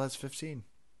Ortiz still has 15.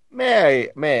 May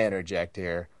I interject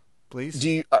here? Please.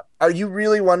 Are you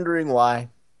really wondering why?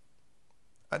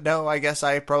 No, I guess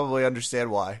I probably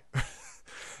understand why.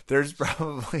 There's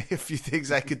probably a few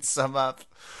things I could sum up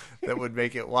that would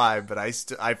make it why, but I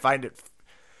find it.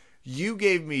 You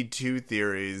gave me two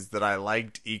theories that I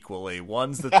liked equally.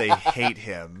 One's that they hate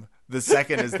him. The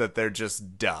second is that they're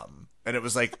just dumb. And it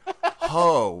was like,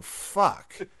 oh,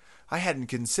 fuck. I hadn't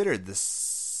considered the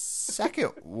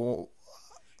second.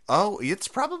 Oh, it's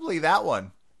probably that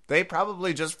one. They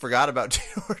probably just forgot about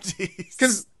Tito Ortiz.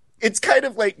 Because it's kind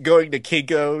of like going to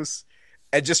Kinko's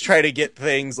and just try to get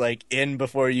things like in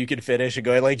before you can finish and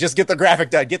going like, just get the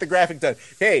graphic done.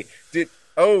 Hey,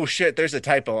 oh shit, there's a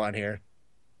typo on here.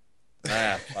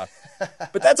 Fuck.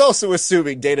 But that's also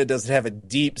assuming Dana doesn't have a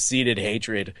deep-seated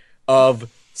hatred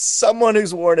of someone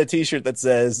who's worn a t-shirt that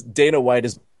says Dana White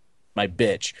is my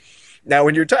bitch. Now,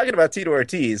 when you're talking about Tito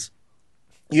Ortiz,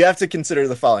 you have to consider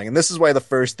the following, and this is why the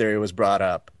first theory was brought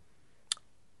up.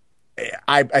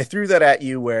 I threw that at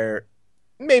you where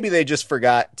maybe they just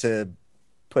forgot to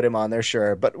put him on there,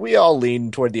 sure, but we all lean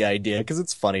toward the idea, because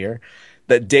it's funnier,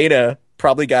 that Dana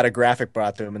probably got a graphic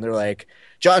brought to him, and they're like,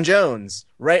 John Jones,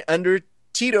 right under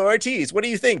Tito Ortiz. What do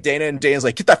you think, Dana? And Dana's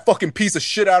like, get that fucking piece of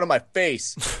shit out of my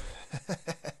face.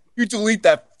 You delete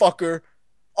that fucker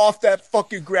off that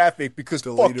fucking graphic because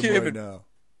fuck him. Right now.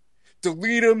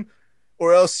 Delete him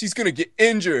or else he's going to get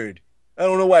injured. I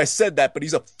don't know why I said that, but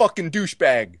he's a fucking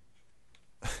douchebag.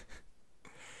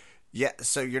 Yeah,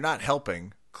 so you're not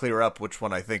helping clear up which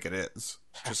one I think it is,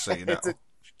 just so you know.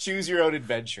 Choose your own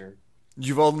adventure.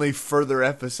 You've only further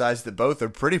emphasized that both are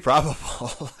pretty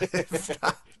probable. Okay,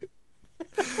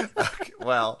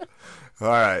 well, all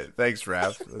right. Thanks,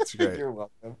 Raph. That's great. You're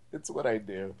welcome. It's what I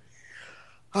do.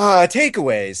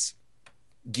 Takeaways.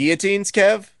 Guillotines,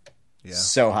 Kev? Yeah.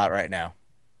 So hot right now.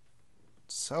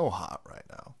 So hot right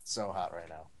now.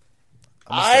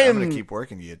 I'm going to keep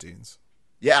working guillotines.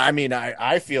 Yeah, I mean,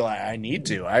 I feel I need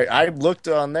to. I looked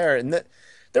on there, and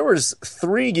there was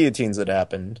 3 guillotines that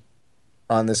happened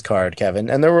on this card, Kevin,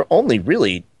 and there were only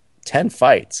really 10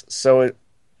 fights. So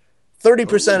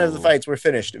 30% of the fights were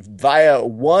finished via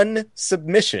one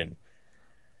submission.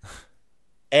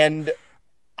 And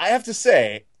I have to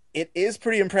say, it is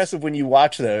pretty impressive when you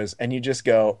watch those and you just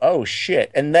go, oh,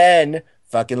 shit. And then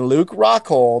fucking Luke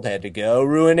Rockhold had to go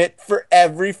ruin it for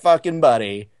every fucking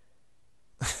buddy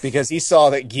because he saw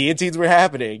that guillotines were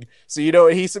happening. So you know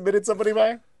what he submitted somebody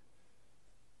by?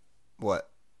 What?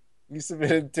 He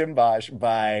submitted Tim Bosch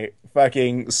by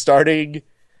fucking starting...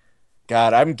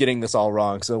 God, I'm getting this all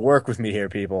wrong, so work with me here,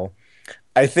 people.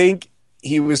 I think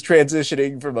he was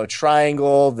transitioning from a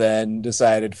triangle, then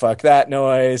decided, fuck that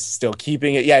noise, still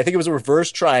keeping it. Yeah, I think it was a reverse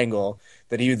triangle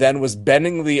that he then was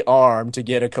bending the arm to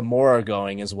get a Kimura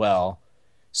going as well.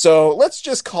 So let's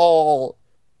just call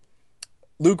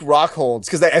Luke Rockholds,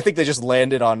 because I think they just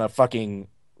landed on a fucking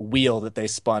wheel that they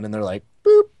spun, and they're like,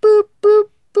 boop, boop, boop,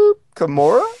 boop,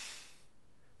 Kimura?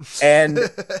 And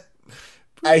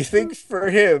I think for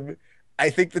him, I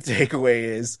think the takeaway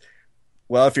is,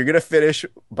 well, if you're going to finish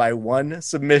by one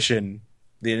submission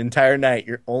the entire night,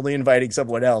 you're only inviting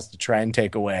someone else to try and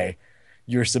take away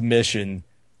your submission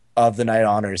of the night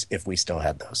honors if we still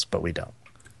had those, but we don't.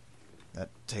 That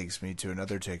takes me to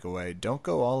another takeaway. Don't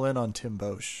go all in on Tim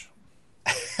Bosch.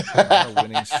 Not a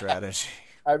winning strategy.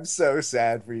 I'm so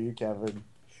sad for you, Kevin.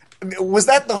 I mean, was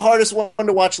that the hardest one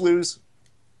to watch lose?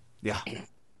 Yeah.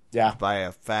 Yeah. By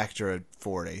a factor of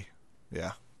 40.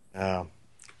 Yeah.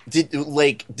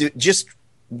 Just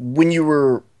when you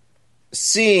were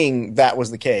seeing that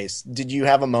was the case, did you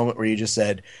have a moment where you just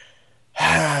said,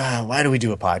 why do we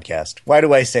do a podcast? Why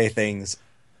do I say things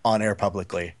on air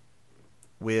publicly?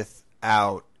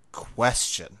 Without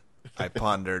question, I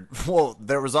pondered. Well,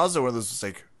 there was also one of those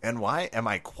like, and why am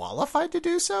I qualified to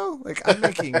do so? Like, I'm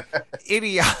making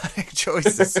idiotic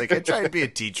choices. Like, I try to be a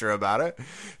teacher about it.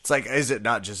 It's like, is it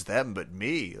not just them, but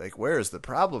me? Like, where is the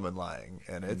problem in lying?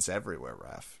 And it's everywhere,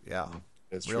 Raph. Yeah.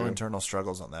 It's real true. Internal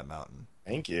struggles on that mountain.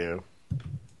 Thank you.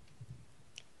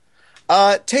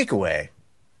 Takeaway.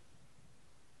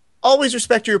 Always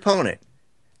respect your opponent.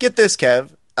 Get this,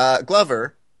 Kev.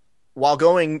 Glover, while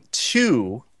going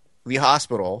to the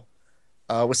hospital,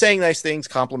 was saying nice things,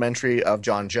 complimentary of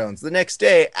John Jones. The next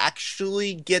day,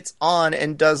 actually gets on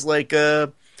and does like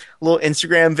a little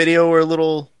Instagram video or a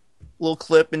little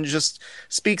clip and just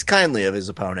speaks kindly of his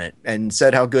opponent and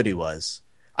said how good he was.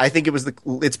 I think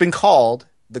it's been called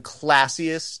the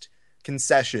classiest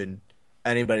concession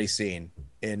anybody's seen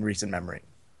in recent memory.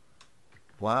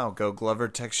 Wow, go Glover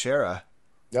Teixeira.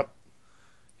 Yep.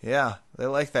 Yeah, they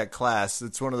like that class.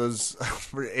 It's one of those.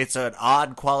 It's an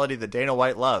odd quality that Dana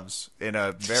White loves in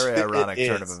a very ironic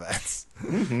turn of events.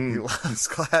 Mm-hmm. He loves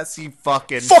classy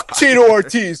fucking. Fuck Tito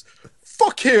Ortiz.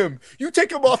 Fuck him. You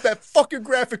take him off that fucking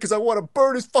graphic because I want to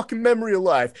burn his fucking memory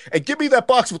alive. And give me that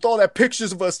box with all that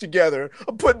pictures of us together.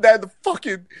 I'm putting that in the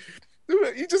fucking.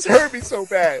 You just hurt me so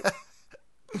bad.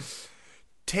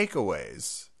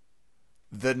 Takeaways.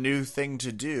 The new thing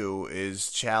to do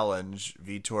is challenge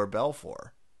Vitor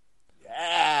Belfort.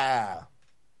 Yeah.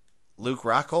 Luke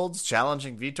Rockhold's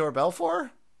challenging Vitor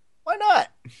Belfort? Why not?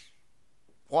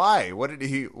 Why? What did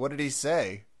he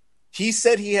say? He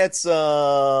said he had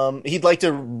he'd like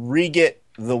to re-get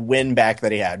the win back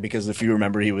that he had, because if you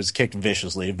remember, he was kicked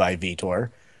viciously by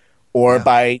Vitor or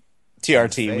by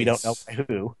TRT. We don't know by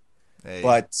who. Hey.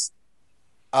 But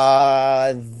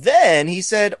then he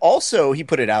said also, he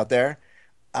put it out there,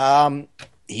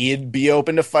 he'd be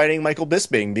open to fighting Michael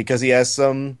Bisping because he has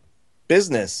some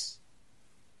business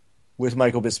with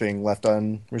Michael Bisping left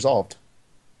unresolved.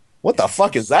 What the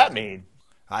fuck does that mean?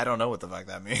 I don't know what the fuck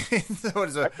that means. What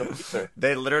is it?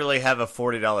 They literally have a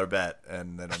 $40 bet,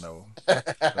 and they don't know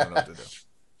what to do.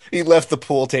 He left the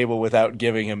pool table without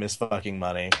giving him his fucking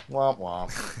money. Womp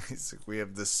womp. He's like, we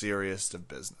have the serious of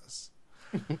business.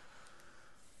 Do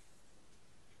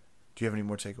you have any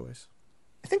more takeaways?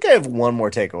 I think I have one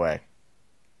more takeaway.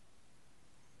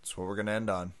 That's what we're going to end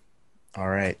on. All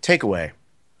right. Takeaway.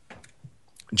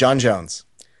 John Jones.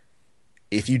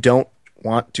 If you don't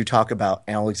want to talk about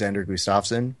Alexander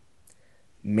Gustafsson,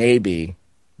 maybe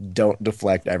don't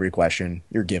deflect every question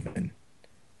you're given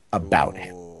about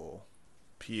him.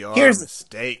 PR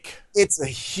mistake. It's a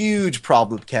huge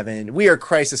problem, Kevin. We are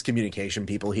crisis communication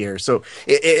people here, so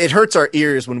it hurts our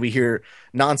ears when we hear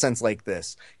nonsense like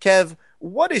this. Kev,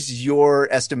 what is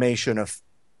your estimation of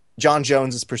John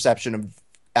Jones's perception of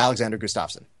Alexander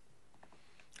Gustafsson?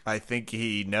 I think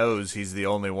he knows he's the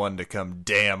only one to come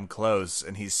damn close,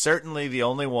 and he's certainly the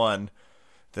only one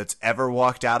that's ever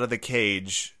walked out of the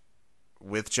cage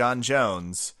with John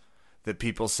Jones that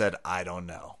people said, I don't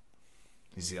know.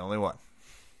 He's the only one.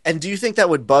 And do you think that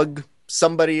would bug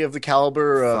somebody of the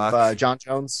caliber of John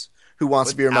Jones, who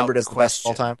wants to be remembered as the best of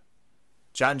all time?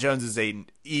 John Jones is an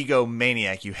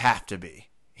egomaniac. You have to be.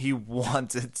 He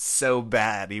wants it so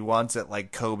bad. He wants it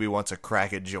like Kobe wants a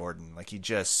crack at Jordan. Like, he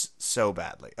just so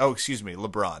badly. Oh, excuse me,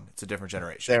 LeBron. It's a different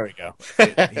generation. There we go.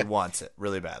 He wants it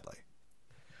really badly.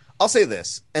 I'll say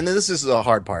this, and then this is the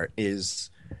hard part, is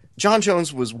John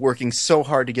Jones was working so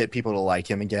hard to get people to like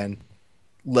him again.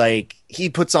 Like,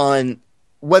 he puts on,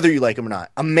 whether you like him or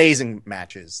not, amazing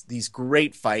matches, these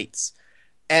great fights,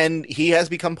 and he has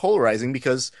become polarizing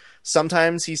because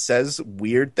sometimes he says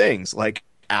weird things, like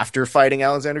after fighting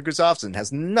Alexander Gustafsson,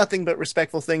 has nothing but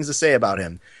respectful things to say about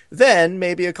him. Then,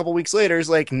 maybe a couple weeks later, is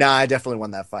like, nah, I definitely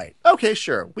won that fight. Okay,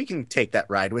 sure, we can take that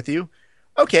ride with you.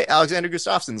 Okay, Alexander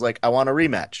Gustafsson's like, I want a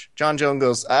rematch. John Jones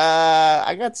goes,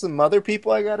 I got some other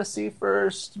people I got to see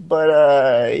first, but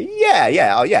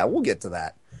yeah, we'll get to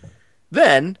that.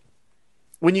 Then,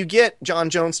 when you get John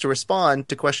Jones to respond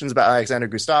to questions about Alexander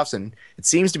Gustafsson, it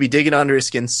seems to be digging under his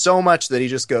skin so much that he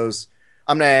just goes,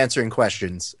 I'm not answering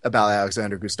questions about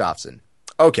Alexander Gustafsson.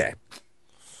 Okay.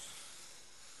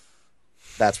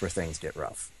 That's where things get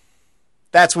rough.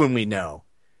 That's when we know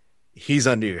he's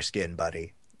under your skin,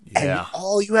 buddy. Yeah. And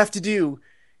all you have to do,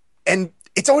 and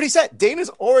it's already said, Dana's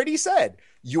already said,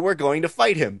 you are going to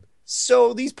fight him.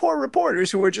 So these poor reporters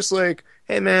who are just like,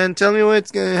 hey man, tell me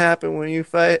what's going to happen when you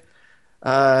fight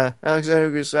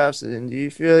Alexander Gustafsson. Do you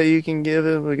feel like you can give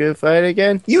him a good fight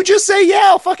again? You just say, yeah,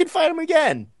 I'll fucking fight him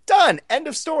again. Done. End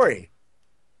of story.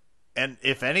 And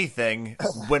if anything,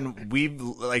 when we,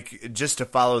 like, just to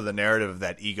follow the narrative of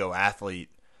that ego athlete,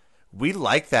 we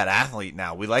like that athlete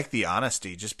now. We like the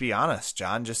honesty. Just be honest,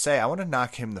 John. Just say, I want to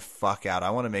knock him the fuck out.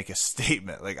 I want to make a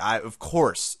statement. Like, of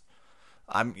course,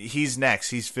 he's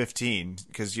next. He's 15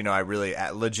 because, I really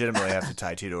legitimately have to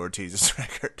tie Tito Ortiz's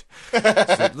record.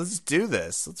 So let's do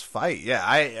this. Let's fight. Yeah,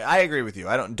 I agree with you.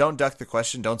 Don't duck the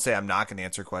question. Don't say I'm not going to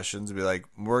answer questions. Be like,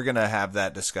 we're going to have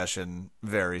that discussion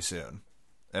very soon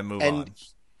and move on.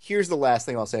 Here's the last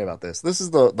thing I'll say about this. This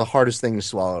is the hardest thing to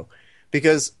swallow.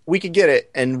 Because we could get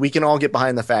it, and we can all get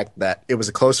behind the fact that it was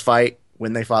a close fight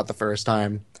when they fought the first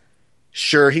time.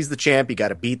 Sure, he's the champ. You got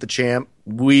to beat the champ.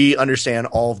 We understand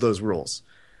all of those rules.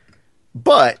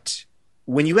 But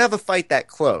when you have a fight that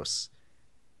close,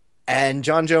 and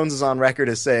John Jones is on record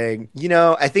as saying,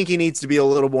 I think he needs to be a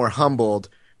little more humbled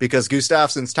because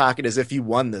Gustafsson's talking as if he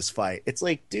won this fight. It's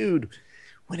like, dude,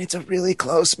 when it's a really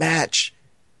close match,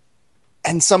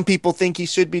 and some people think he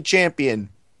should be champion,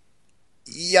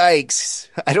 yikes.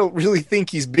 I don't really think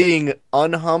he's being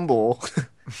unhumble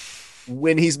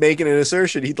when he's making an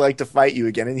assertion he'd like to fight you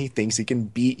again and he thinks he can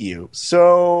beat you.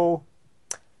 So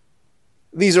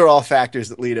these are all factors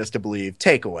that lead us to believe.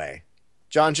 Takeaway.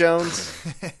 John Jones,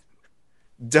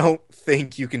 don't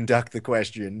think you can duck the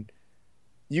question.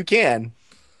 You can,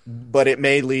 but it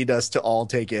may lead us to all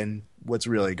take in what's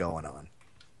really going on.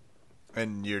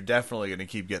 And you're definitely going to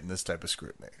keep getting this type of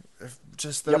scrutiny.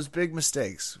 Just those big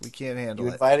mistakes. We can't handle it.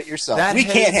 You invite it yourself. We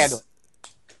can't handle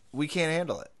it. We can't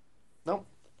handle it. Nope.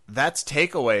 That's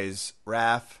takeaways,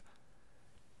 Raph.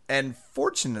 And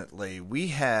fortunately, we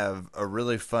have a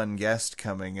really fun guest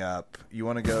coming up. You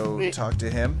want to go talk to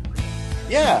him?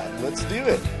 Yeah, let's do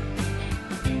it.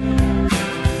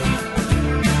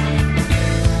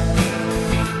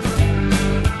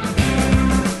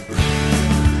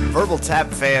 Verbal Tap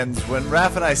fans, when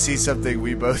Raph and I see something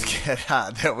we both get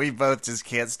that we both just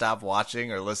can't stop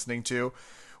watching or listening to,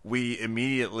 we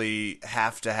immediately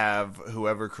have to have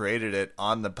whoever created it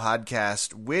on the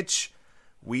podcast, which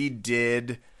we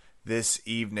did this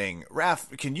evening.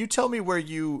 Raph, can you tell me where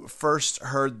you first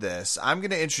heard this? I'm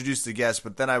going to introduce the guest,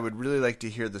 but then I would really like to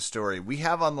hear the story. We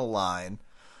have on the line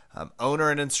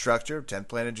owner and instructor of 10th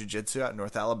Planet Jiu-Jitsu out in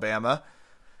North Alabama,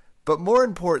 but more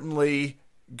importantly,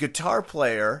 guitar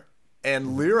player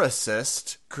and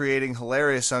lyricist creating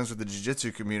hilarious songs with the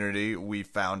jiu-jitsu community, we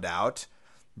found out.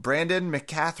 Brandon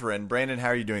McCatherine. Brandon, how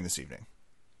are you doing this evening?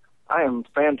 I am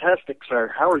fantastic,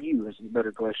 sir. How are you is a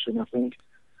better question, I think.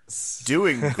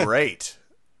 Doing great.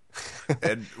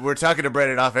 And we're talking to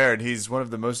Brandon off air, and he's one of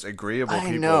the most agreeable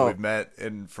people we've met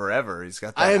in forever. He's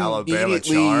got that Alabama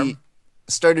charm.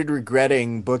 Started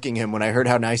regretting booking him when I heard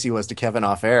how nice he was to Kevin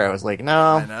off air. I was like,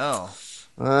 no. I know.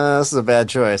 This is a bad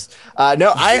choice.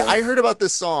 I heard about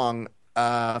this song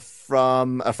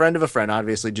from a friend of a friend,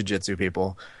 obviously jiu-jitsu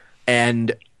people,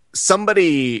 and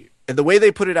somebody, the way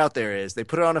they put it out there is they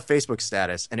put it on a Facebook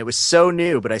status, and it was so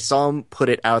new, but I saw him put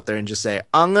it out there and just say,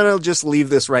 I'm going to just leave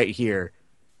this right here.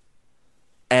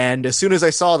 And as soon as I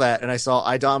saw that and I saw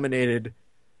I dominated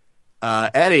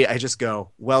Eddie, I just go,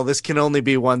 well, this can only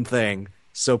be one thing,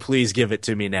 so please give it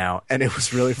to me now. And it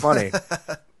was really funny.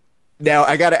 Now,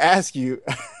 I got to ask you,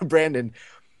 Brandon,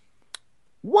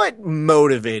 what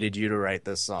motivated you to write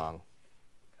this song?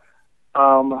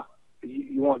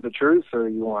 You want the truth, or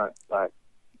you want like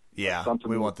Yeah, something?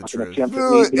 we want the like an truth. attempt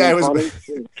at me being I was-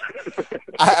 funny?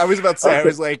 I was about to say, I Okay.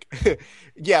 was like,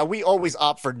 yeah, we always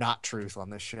opt for not truth on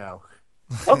this show.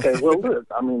 Okay, well, look,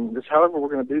 I mean, this however we're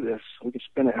going to do this, we can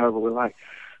spin it however we like.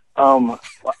 I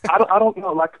don't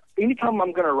know. Like, anytime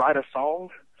I'm going to write a song,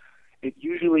 it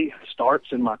usually starts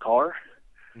in my car.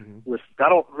 I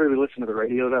don't really listen to the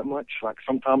radio that much. Like,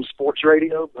 sometimes sports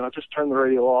radio, but I just turn the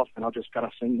radio off and I'll just kind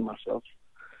of sing to myself.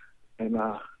 And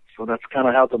so that's kind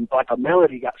of how a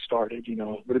melody got started, you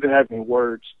know, but it didn't have any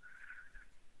words.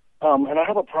 And I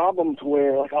have a problem to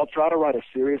where, like, I'll try to write a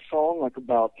serious song, like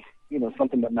about, you know,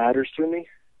 something that matters to me,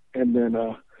 and then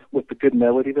with the good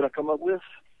melody that I come up with,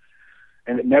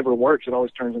 and it never works. It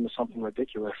always turns into something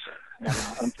ridiculous. And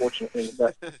unfortunately,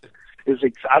 that is.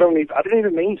 I didn't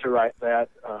even mean to write that.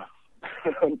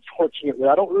 Unfortunately,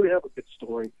 I don't really have a good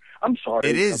story. I'm sorry.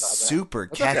 It is about that. super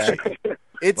catchy.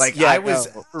 It's Like yeah, I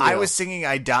was no, for I real. was singing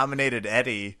 "I Dominated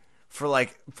Eddie" for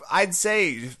like I'd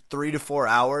say 3 to 4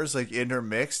 hours, like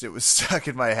intermixed. It was stuck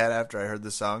in my head after I heard the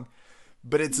song,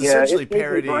 but it's essentially it's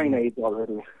brain parodying. aids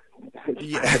already.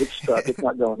 Yeah. It's stuck. It's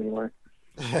not going anywhere.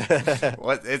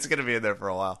 What it's gonna be in there for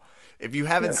a while. If you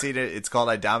haven't seen it, it's called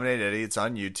 "I Dominated Eddie." It's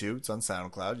on YouTube. It's on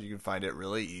SoundCloud. You can find it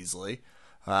really easily.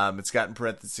 It's got in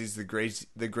parentheses the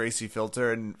Gracie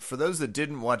filter. And for those that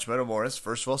didn't watch Metamoris,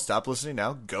 first of all, stop listening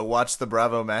now. Go watch the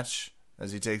Bravo match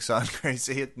as he takes on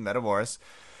Gracie at Metamoris.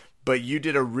 But you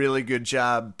did a really good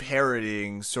job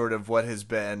parodying sort of what has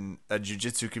been a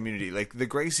jiu-jitsu community. Like the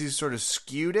Gracies sort of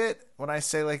skewed it when I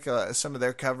say like some of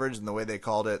their coverage and the way they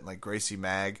called it, like Gracie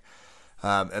Mag.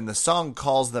 And the song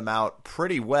calls them out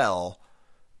pretty well.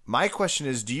 My question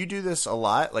is, do you do this a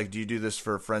lot? Like, do you do this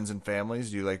for friends and families?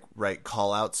 Do you like write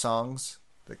call out songs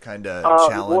that kind of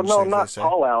challenge? Well, no, things not they say?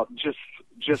 call out.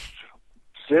 Just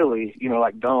silly. You know,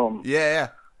 like dumb. Yeah.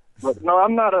 But no,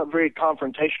 I'm not a very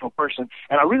confrontational person,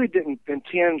 and I really didn't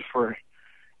intend for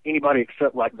anybody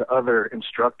except like the other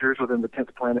instructors within the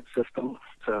 10th Planet system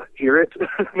to hear it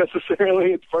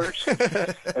necessarily at first.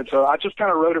 And so I just kind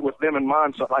of wrote it with them in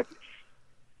mind. So like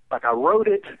I wrote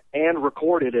it and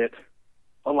recorded it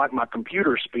on like my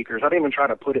computer speakers. I didn't even try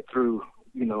to put it through,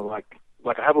 you know, like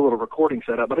I have a little recording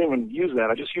set up. I didn't even use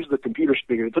that. I just used the computer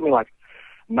speaker. It took me like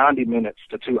 90 minutes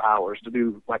to 2 hours to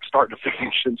do like start to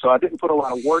finish. And so I didn't put a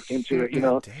lot of work into it, you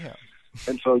know. Damn.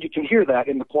 And so you can hear that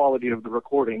in the quality of the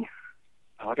recording.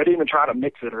 Like I didn't even try to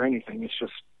mix it or anything. It's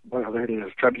just, well, there it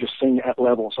is. Tried to just sing at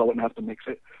level so I wouldn't have to mix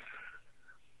it.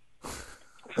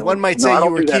 So, One might no, say I you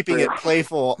don't were do that keeping for- it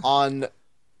playful on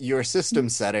your system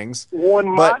settings.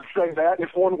 One but- might say that if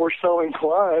one were so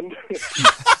inclined.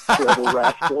 Little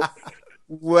rascal.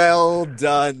 Well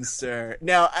done, sir.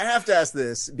 Now, I have to ask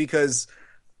this because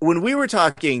when we were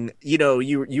talking, you know,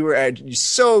 you were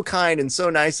so kind and so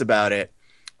nice about it.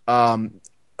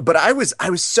 But I was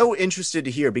so interested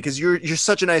to hear because you're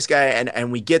such a nice guy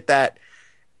and we get that.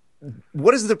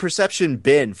 What has the perception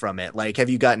been from it? Like, have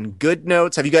you gotten good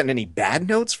notes? Have you gotten any bad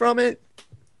notes from it?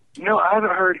 No, I haven't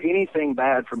heard anything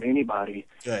bad from anybody.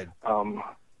 Good.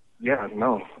 Yeah,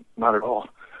 no, not at all.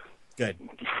 Good.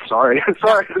 Sorry.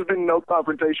 There's been no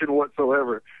confrontation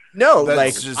whatsoever. No,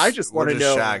 That's like I just want to we're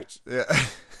know. Shocked. Yeah.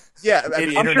 Yeah, I In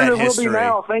mean, I'm internet sure there history. will be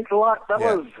now. Thanks a lot,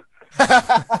 fellas.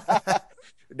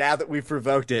 now that we've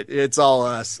provoked it, it's all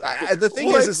us. The thing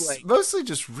Well, is it's like mostly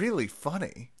just really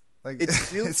funny. Like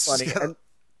it's really funny. just-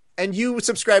 And you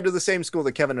subscribe to the same school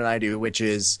that Kevin and I do, which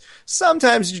is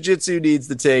sometimes jiu-jitsu needs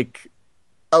to take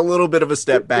a little bit of a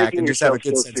step back Taking and just have a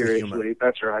yourself good so sense of humor. seriously.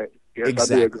 That's right. Yes, I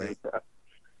Exactly. do agree with that.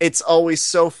 It's always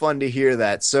so fun to hear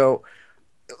that. So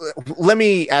let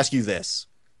me ask you this.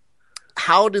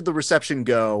 How did the reception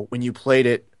go when you played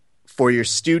it for your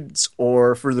students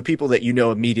or for the people that you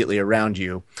know immediately around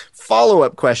you?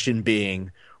 Follow-up question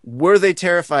being, were they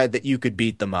terrified that you could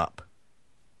beat them up?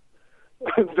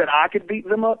 That I could beat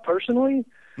them up personally?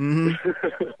 Mm-hmm.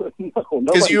 No,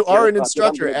 Because you are an nobody's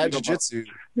instructor terrified that I'm at gonna beat them up.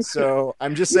 jiu-jitsu. So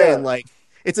I'm just saying, Yeah. like,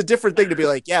 it's a different thing to be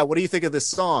like, yeah, what do you think of this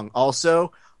song?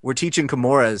 Also, we're teaching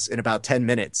Kimuras in about 10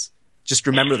 minutes. Just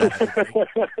remember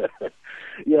that.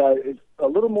 Yeah, it's a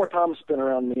little more time spent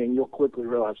around me, and you'll quickly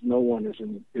realize no one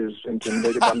is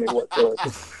intimidated by me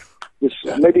whatsoever. Just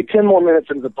maybe 10 more minutes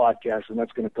into the podcast, and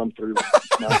that's going to come through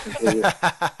nice and clear.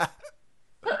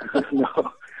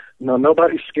 No,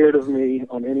 nobody's scared of me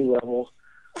on any level,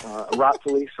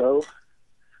 rightfully so.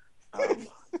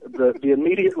 The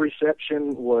immediate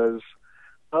reception was,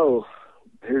 oh,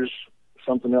 here's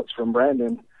something else from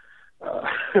Brandon.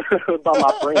 By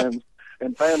my friends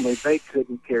and family, they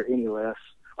couldn't care any less.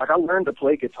 Like, I learned to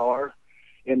play guitar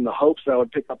in the hopes that I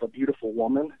would pick up a beautiful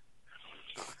woman.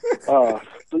 I'm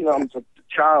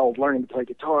child learning to play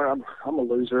guitar, I'm a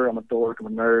loser. I'm a dork. I'm a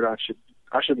nerd.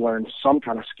 I should learn some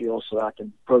kind of skill so that I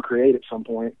can procreate at some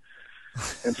point.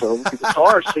 And so the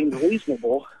guitar seemed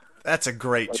reasonable. That's a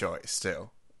great choice too.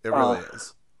 It really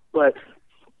is. But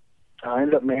I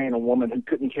ended up marrying a woman who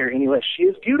couldn't care any less. She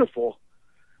is beautiful,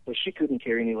 but she couldn't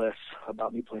care any less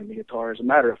about me playing the guitar. As a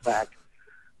matter of fact,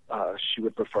 she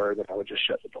would prefer that I would just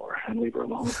shut the door and leave her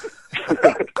alone.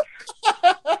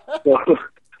 So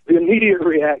the immediate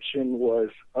reaction was,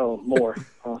 "Oh, more?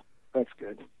 That's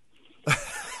good."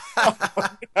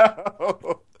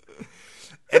 No.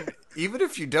 And even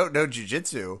if you don't know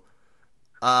jiu-jitsu,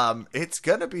 it's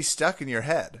gonna be stuck in your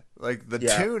head. Like the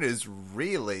tune is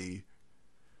really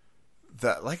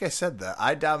like I said, the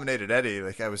I Dominated Eddie.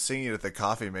 Like I was singing it at the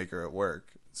coffee maker at work.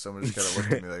 Someone just kind of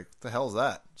looked at me like, "The hell's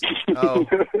that?" Oh,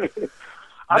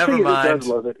 I never think mind. who does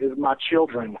love it is my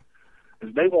children.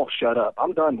 They won't shut up.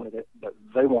 I'm done with it, but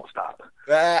they won't stop.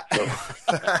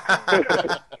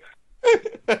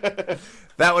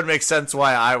 That would make sense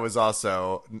why I was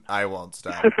also I won't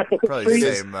stop. Probably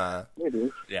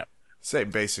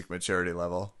same basic maturity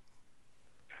level.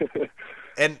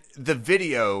 And the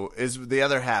video is the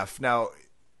other half. Now,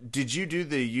 did you do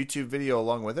the YouTube video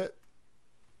along with it?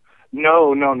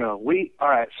 No. All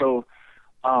right. So,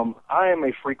 I am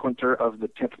a frequenter of the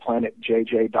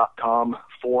 10thPlanetJJ.com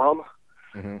forum.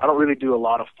 Mm-hmm. I don't really do a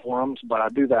lot of forums, but I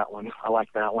do that one. I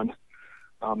like that one.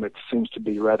 It seems to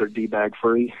be rather D-bag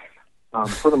free,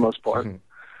 for the most part.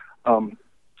 And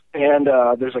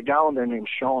there's a guy on there named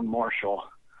Sean Marshall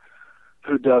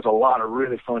who does a lot of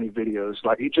really funny videos.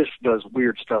 Like, he just does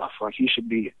weird stuff. Like, he should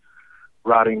be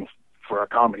writing for a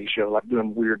comedy show, like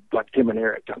doing weird, like Tim and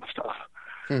Eric kind of stuff.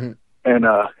 Mm-hmm. And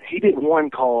he did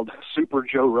one called Super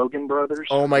Joe Rogan Brothers.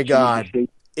 Oh, my God.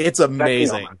 It's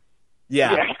amazing.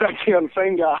 Yeah, that's him,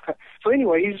 same guy. So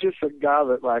anyway, he's just a guy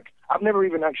that, like, I've never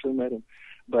even actually met him,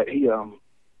 but he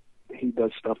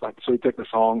does stuff like, so he took the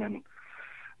song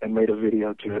and made a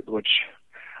video to it, which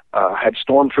had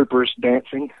stormtroopers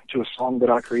dancing to a song that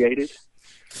I created,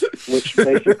 which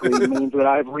basically means that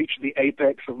I've reached the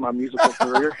apex of my musical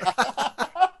career.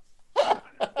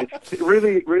 It's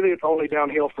really, it's only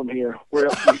downhill from here. Where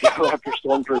else do you go after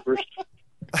stormtroopers?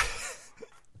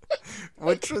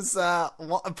 Which was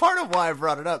part of why I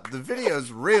brought it up. The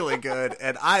video's really good,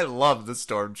 and I love the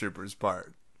stormtroopers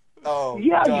part. Oh,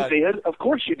 yeah, God. You did. Of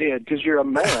course you did, because you're a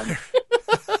man.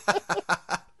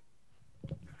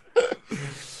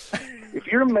 If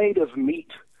you're made of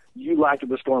meat, you like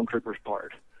the stormtroopers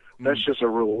part. That's just a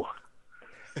rule.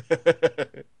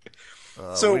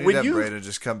 So we need Brandon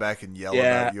just come back and yell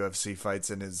about UFC fights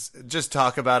and just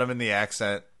talk about them in the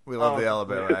accent. We love the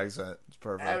Alabama accent. It's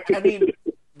perfect. I mean,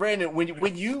 Brandon,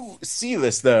 when you see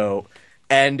this though,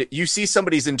 and you see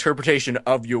somebody's interpretation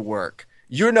of your work,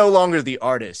 you're no longer the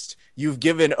artist. You've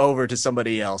given over to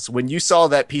somebody else. When you saw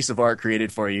that piece of art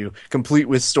created for you, complete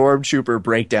with Stormtrooper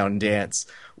breakdown dance,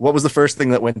 what was the first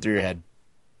thing that went through your head?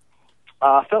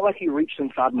 I felt like he reached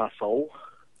inside my soul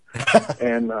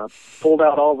and pulled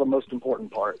out all the most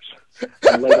important parts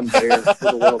and laid them bare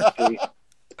for the world to see.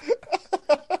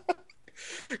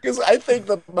 Because I think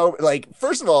the moment, like,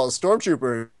 first of all,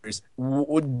 Stormtroopers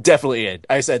definitely it.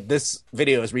 I said, this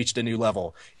video has reached a new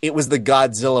level. It was the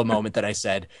Godzilla moment that I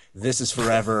said, this is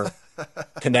forever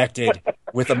connected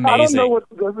with amazing.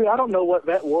 I don't know what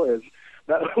that was.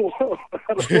 There's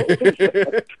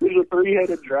a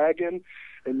three-headed dragon,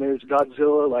 and there's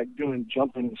Godzilla, like, doing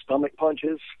jumping stomach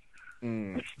punches.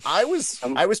 I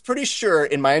was pretty sure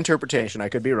in my interpretation, I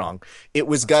could be wrong, it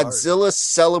was Godzilla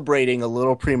celebrating a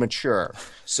little premature.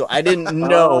 So I didn't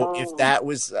know if that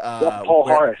was like Paul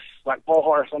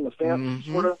Harris on the fence,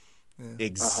 sort of. Yeah.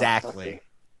 Exactly.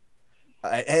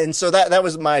 And so that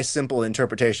was my simple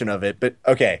interpretation of it. But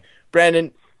okay,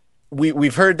 Brandon,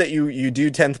 we've heard that you do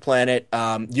 10th Planet.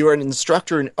 You are an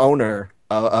instructor and owner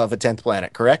of a 10th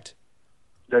Planet, correct?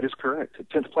 That is correct.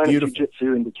 10th Planet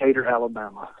Jiu-Jitsu in Decatur,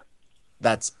 Alabama.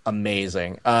 That's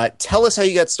amazing. Tell us how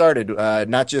you got started,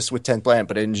 not just with 10th Planet,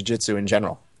 but in jiu-jitsu in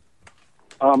general.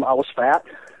 I was fat,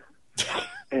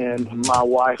 and my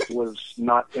wife was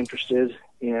not interested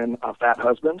in a fat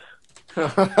husband.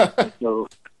 So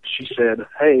she said,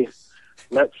 hey,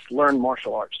 let's learn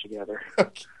martial arts together.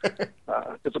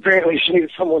 Because apparently she needed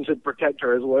someone to protect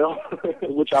her as well,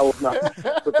 which I was not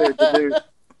prepared to do.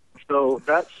 So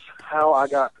that's how I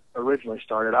got originally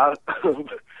started. I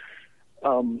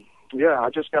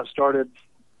just got started,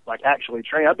 like, actually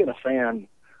training. I've been a fan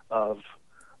of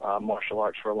martial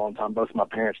arts for a long time. Both my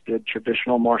parents did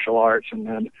traditional martial arts, and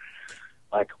then,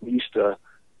 like, we used to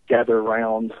gather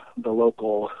around the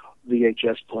local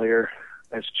VHS player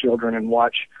as children and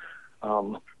watch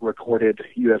recorded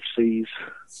UFCs,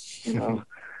 you know,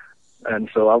 and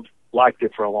so I've liked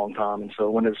it for a long time. And so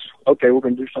when it's, okay, we're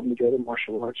going to do something together,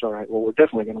 martial arts, all right, well, we're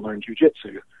definitely going to learn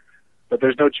jiu-jitsu. But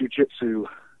there's no jiu-jitsu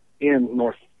in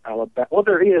North Alabama. Well,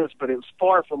 there is, but it's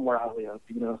far from where I live,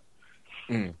 you know.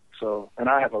 Mm. So, and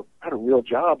I had a real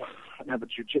job. I didn't have a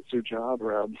jiu-jitsu job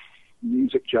or a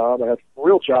music job. I had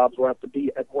real jobs where I have to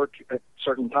be at work at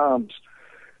certain times,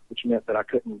 which meant that I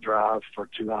couldn't drive for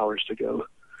 2 hours to go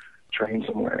train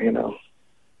somewhere, you know.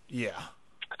 Yeah.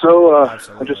 So I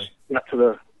Absolutely. just got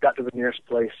to the nearest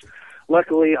place.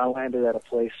 Luckily, I landed at a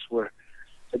place where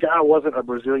the guy wasn't a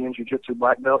Brazilian jiu-jitsu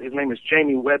black belt. His name is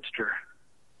Jamie Webster.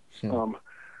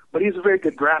 But he's a very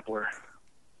good grappler.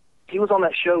 He was on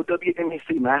that show,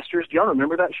 WMEC Masters. Do y'all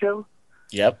remember that show?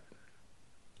 Yep.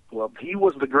 Well, he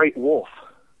was the Great Wolf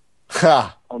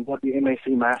Ha. on WMAC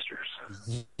Masters.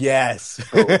 Yes.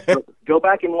 So go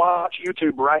back and watch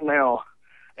YouTube right now,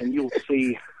 and you'll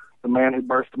see the man who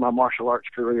birthed my martial arts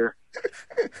career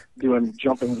doing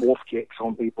jumping wolf kicks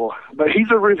on people. But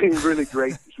he's a really, really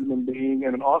great human being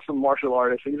and an awesome martial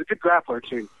artist. He's a good grappler,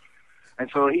 too. And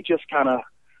so he just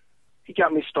he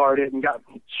got me started and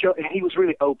he was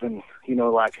really open, you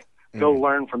know, like, go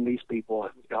learn from these people.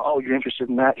 Oh, you're interested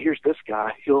in that? Here's this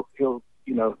guy. He'll, you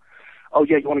know, oh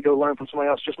yeah, you want to go learn from somebody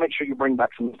else? Just make sure you bring back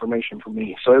some information from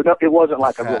me. So it wasn't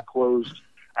like a real closed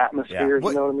atmosphere. Yeah.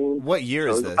 You know what I mean? What year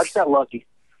is this? I just got lucky.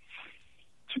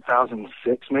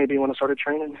 2006 maybe when I started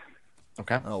training.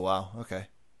 Okay. Oh, wow. Okay.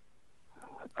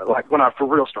 Like when I for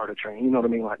real started training, you know what I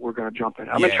mean? Like we're going to jump in.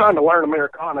 I've been trying to learn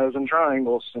Americanos and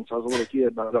triangles since I was a little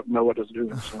kid, but I don't know what I was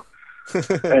doing. So.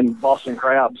 And Boston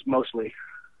crabs mostly.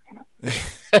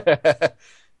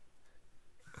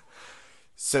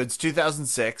 So it's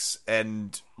 2006,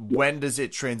 and when does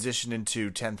it transition into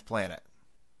 10th Planet?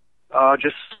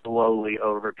 Just slowly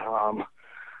over time.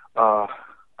 I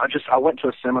went to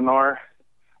a seminar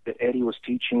that Eddie was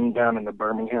teaching down in the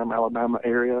Birmingham, Alabama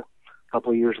area a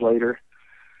couple of years later.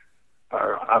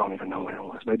 Or I don't even know when it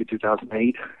was, maybe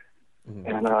 2008. Mm-hmm.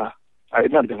 And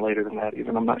it might have been later than that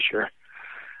even, I'm not sure.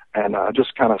 And I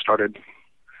just kind of started,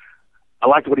 I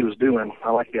liked what he was doing.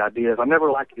 I liked the ideas. I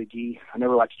never liked the gi. I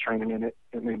never liked training in it.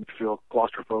 It made me feel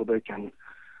claustrophobic. And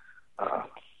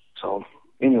so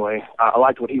anyway, I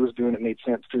liked what he was doing. It made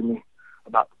sense to me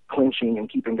about clinching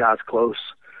and keeping guys close,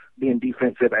 being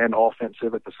defensive and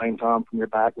offensive at the same time from your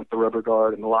back with the rubber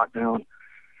guard and the lockdown.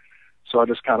 So I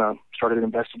just kind of started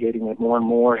investigating it more and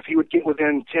more. If he would get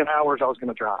within 10 hours, I was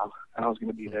going to drive, and I was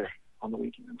going to be there on the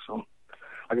weekend. So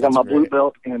I got my blue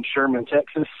belt in Sherman,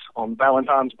 Texas on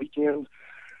Valentine's weekend,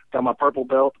 got my purple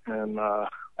belt and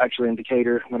actually in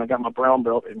Decatur, and then I got my brown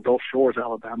belt in Gulf Shores,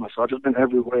 Alabama. So I've just been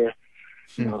everywhere.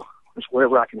 You know, just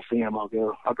wherever I can see him, I'll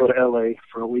go. I'll go to L.A.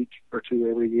 for a week or two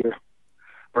every year,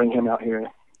 bring him out here.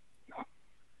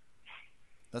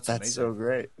 That's so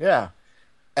great. Yeah.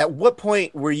 At what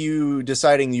point were you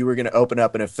deciding you were going to open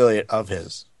up an affiliate of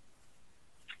his?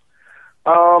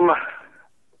 I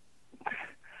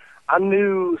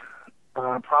knew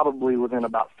probably within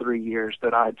about 3 years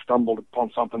that I had stumbled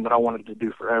upon something that I wanted to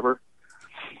do forever.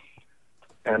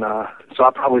 And so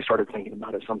I probably started thinking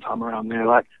about it sometime around there.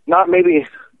 Like, not maybe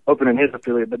opening his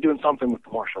affiliate, but doing something with the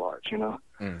martial arts, you know?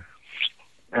 Mm.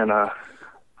 And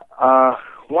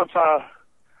once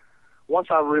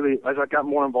I really, as I got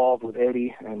more involved with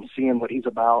Eddie and seeing what he's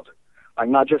about, like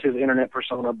not just his internet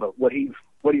persona, but what he's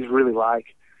really like.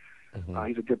 Mm-hmm.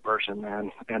 He's a good person,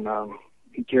 man, and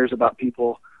he cares about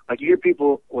people. Like you hear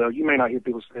people, well, you may not hear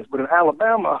people say this, but in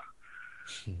Alabama,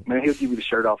 man, he'll give you the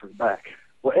shirt off his back.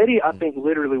 Well, Eddie, I think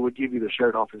literally would give you the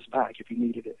shirt off his back if you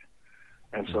needed it.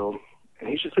 And so, and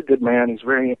he's just a good man. He's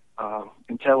very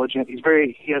intelligent. He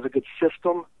has a good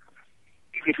system.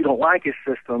 If you don't like his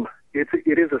system, it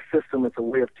is a system. It's a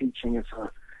way of teaching. It's an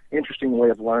interesting way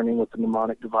of learning with the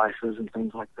mnemonic devices and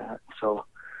things like that. So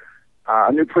I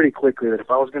knew pretty quickly that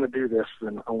if I was going to do this,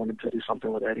 then I wanted to do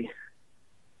something with Eddie.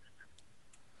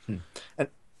 And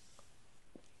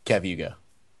Kev, you go.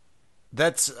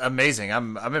 That's amazing.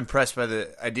 I'm impressed by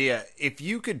the idea. If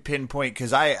you could pinpoint,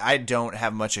 because I don't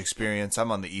have much experience.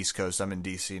 I'm on the East Coast. I'm in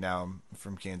D.C. now. I'm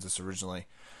from Kansas originally.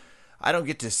 I don't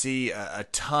get to see a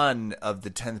ton of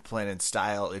the 10th Planet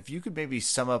style. If you could maybe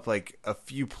sum up like a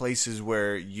few places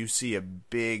where you see a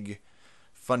big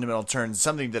fundamental turn,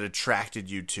 something that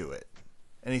attracted you to it.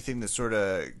 Anything that sort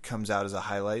of comes out as a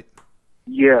highlight?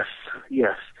 Yes.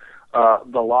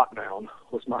 The lockdown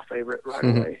was my favorite right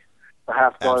away. The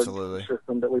half guard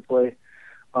system that we play.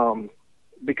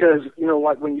 Because, you know,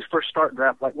 like when you first start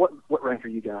draft, like what rank are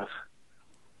you guys?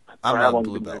 I'm on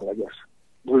blue belt. I guess.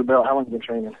 Blue belt, how long have you been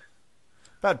training?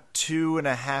 About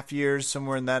 2.5 years,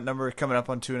 somewhere in that number, coming up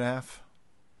on 2.5.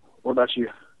 What about you?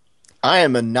 I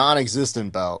am a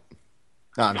non-existent belt.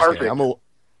 No, I'm just Perfect. kidding.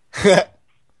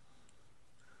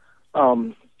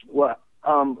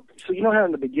 So you know how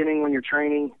in the beginning when you're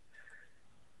training,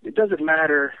 it doesn't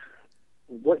matter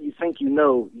what you think you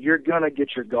know, you're going to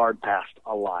get your guard passed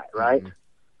a lot, right? Mhm.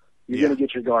 You're going to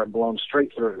get your guard blown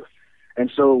straight through. And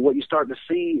so what you start to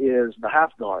see is the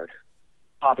half guard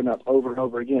popping up over and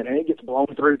over again, and it gets blown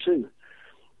through too.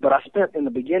 But I spent in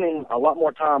the beginning a lot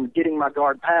more time getting my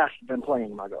guard passed than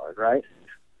playing my guard, right?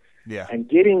 Yeah. And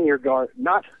getting your guard,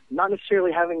 not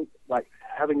necessarily having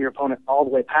your opponent all the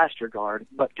way past your guard,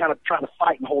 but kind of trying to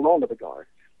fight and hold on to the guard.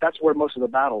 That's where most of the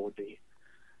battle would be.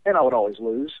 And I would always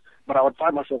lose, but I would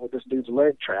find myself with this dude's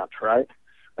leg trapped, right?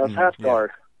 That's half guard.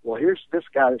 Well, here's this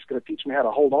guy that's going to teach me how to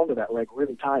hold on to that leg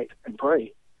really tight and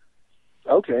pray.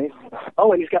 Okay.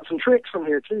 Oh, and he's got some tricks from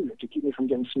here, too, to keep me from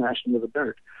getting smashed into the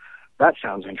dirt. That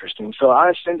sounds interesting. So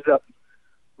I just ended up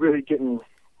really getting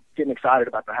excited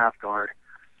about the half guard,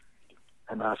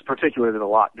 and particularly the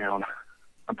lockdown.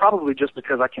 And probably just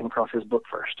because I came across his book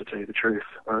first, to tell you the truth,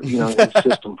 or his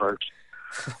system first.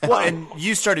 Well, and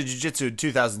you started jiu-jitsu in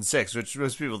 2006, which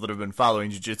most people that have been following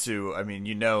jiu-jitsu, I mean,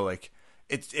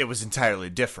 it was entirely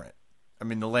different. I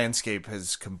mean, the landscape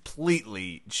has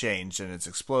completely changed and it's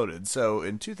exploded. So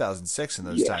in 2006, in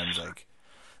those times,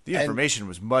 the information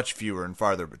was much fewer and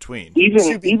farther between.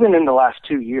 Even in the last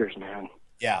 2 years, man.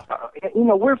 Yeah.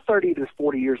 We're 30 to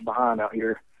 40 years behind out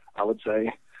here, I would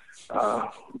say.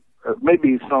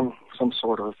 Maybe some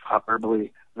sort of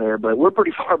hyperbole there, but we're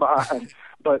pretty far behind.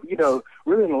 But,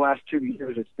 really in the last 2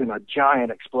 years, it's been a giant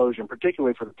explosion,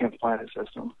 particularly for the 10th Planet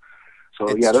system. So,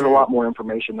 there's a lot more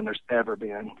information than there's ever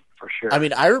been, for sure. I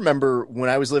mean, I remember when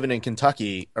I was living in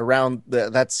Kentucky around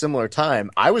that similar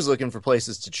time, I was looking for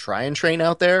places to try and train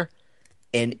out there,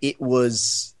 and it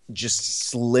was just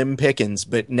slim pickings.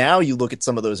 But now you look at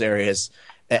some of those areas,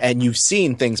 and you've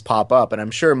seen things pop up, and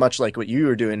I'm sure much like what you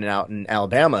were doing out in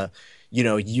Alabama,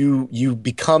 you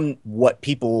become what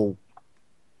people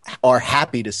are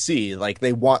happy to see. Like,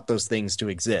 they want those things to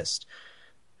exist.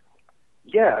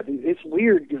 Yeah, it's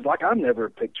weird because, I never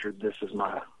pictured this as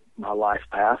my life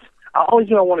path. I always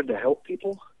knew I wanted to help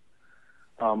people,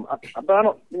 but I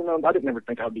don't, I didn't ever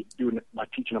think I'd be doing it by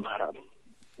teaching them how to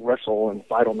wrestle and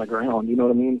fight on the ground. You know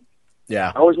what I mean?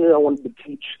 Yeah. I always knew I wanted to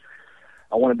teach,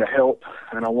 I wanted to help,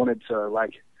 and I wanted to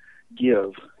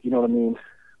give. You know what I mean?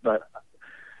 But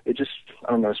it just,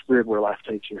 I don't know. It's weird where life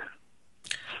takes you.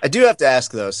 I do have to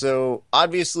ask though. So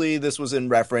obviously, this was in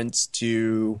reference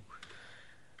to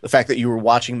the fact that you were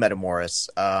watching Metamoris.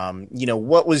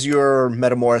 What was your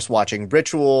Metamoris watching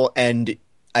ritual? And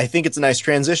I think it's a nice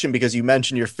transition because you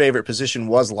mentioned your favorite position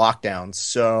was lockdown.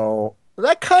 So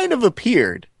that kind of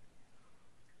appeared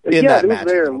in that match. Yeah, it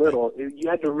was there a little. You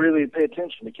had to really pay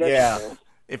attention to catch it.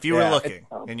 If you were looking,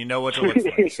 and you know what to look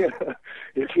for.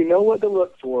 If you know what to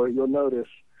look for, you'll notice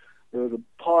there was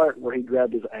a part where he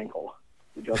grabbed his ankle.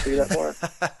 Did y'all see that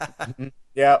part?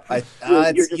 Yeah,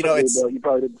 you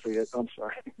probably didn't see it. I'm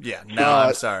sorry. Yeah, no,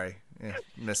 I'm sorry. Yeah,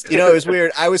 missed it. It was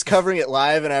weird. I was covering it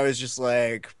live, and I was just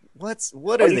like, "What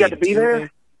are they you got to be doing?"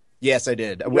 there? Yes, I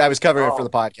did. I was covering it for the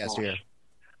podcast here.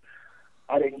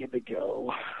 I didn't get to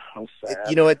go. I'm sad.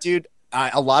 You know what, dude?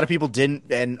 A lot of people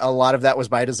didn't, and a lot of that was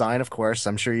by design, of course.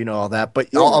 I'm sure you know all that.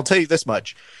 But I'll tell you this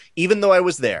much. Even though I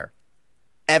was there,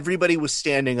 everybody was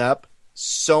standing up,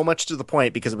 so much to the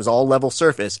point, because it was all level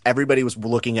surface, everybody was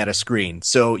looking at a screen.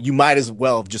 So you might as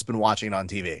well have just been watching it on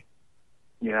TV.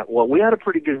 Yeah, well, we had a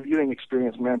pretty good viewing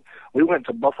experience, man. We went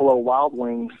to Buffalo Wild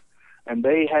Wings, and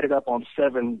they had it up on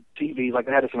 7 TVs.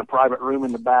 They had us in a private room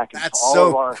in the back. And That's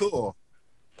cool.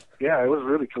 Yeah, it was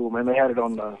really cool, man. They had it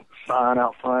on the sign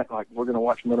out front, we're going to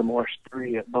watch Metamoris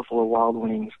 3 at Buffalo Wild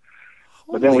Wings.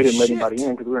 But then we didn't let anybody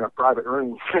in because we were in a private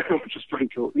room, which is pretty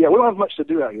cool. Yeah, we don't have much to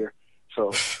do out here.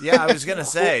 So yeah, I was gonna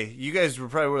say you guys were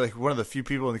probably one of the few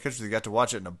people in the country that got to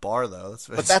watch it in a bar, though.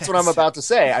 But that's what I'm about to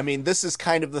say. I mean, this is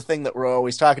kind of the thing that we're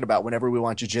always talking about whenever we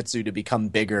want jiu-jitsu to become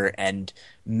bigger and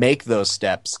make those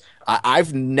steps.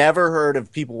 I've never heard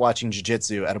of people watching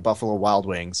jiu-jitsu at a Buffalo Wild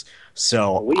Wings,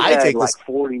 so we had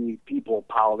 40 people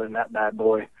piled in that bad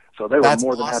boy, so they were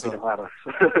more than happy to have us.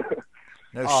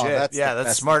 No shit.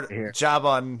 That's smart job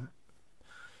on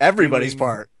everybody's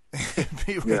part.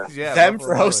 Them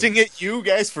for hosting it, you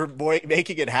guys for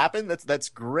making it happen. That's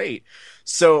great.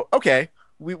 So okay,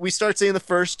 we start seeing the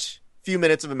first few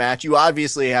minutes of a match. You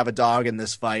obviously have a dog in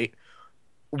this fight.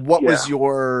 What was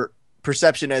your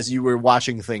perception as you were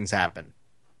watching things happen?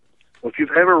 Well, if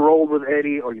you've ever rolled with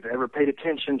Eddie or you've ever paid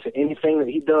attention to anything that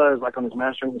he does, like on his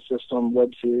Mastering the System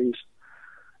web series,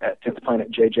 at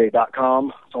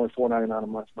 10thplanetjj.com. It's only $4.99 a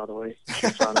month, by the way. You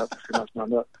should sign up if you're not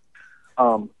signed up.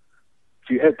 If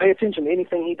you pay attention to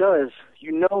anything he does,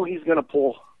 you know he's going to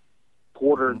pull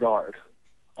quarter guard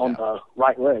on the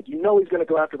right leg. You know he's going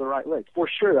to go after the right leg. For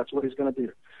sure, that's what he's going to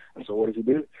do. And so what does he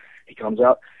do? He comes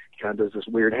out, he kind of does this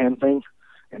weird hand thing,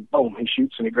 and boom, he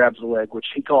shoots and he grabs the leg, which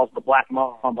he calls the Black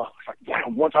Mamba. It's like,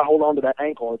 damn, once I hold on to that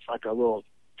ankle, it's like a little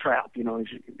trap, you know,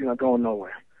 you're not going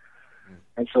nowhere.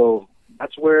 And so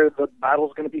that's where the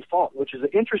battle's going to be fought, which is an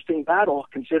interesting battle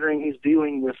considering he's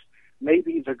dealing with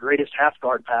maybe the greatest half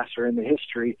guard passer in the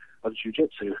history of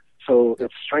jiu-jitsu. So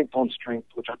it's strength on strength,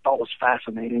 which I thought was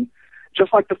fascinating,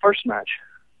 just like the first match.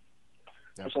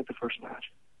 Just like the first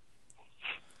match.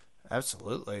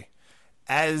 Absolutely.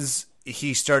 As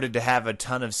he started to have a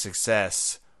ton of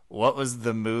success, what was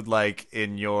the mood like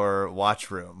in your watch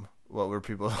room? What were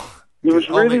people... It was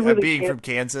really, really being from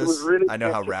Kansas, really I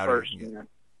know how rowdy it can get.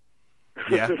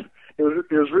 Yeah. it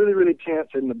was really, really tense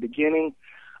in the beginning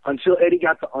until Eddie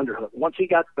got the underhook. Once he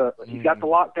got the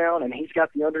lockdown and he's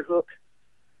got the underhook,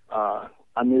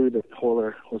 I knew that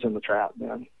Royler was in the trap,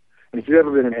 man. And if you've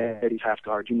ever been in Eddie's half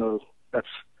guard, you know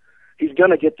he's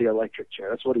gonna get the electric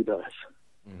chair. That's what he does.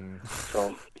 Mm-hmm.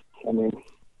 So, I mean,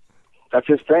 that's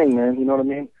his thing, man. You know what I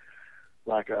mean?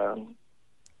 Like,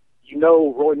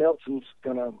 Roy Nelson's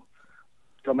gonna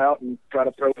come out and try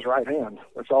to throw his right hand.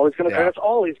 That's all he's gonna do. That's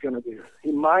all he's gonna do.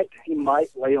 He might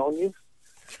lay on you,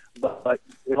 but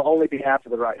it'll only be after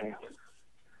the right hand.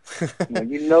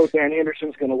 You know Dan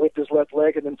Henderson's gonna lift his left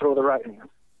leg and then throw the right hand.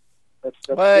 That's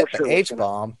but for sure the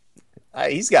H-bomb.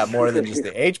 He's got more than just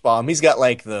the H-bomb. He's got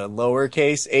like the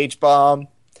lowercase H-bomb.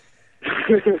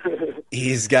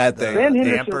 He's got the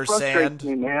ampersand.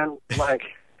 Me, man. Like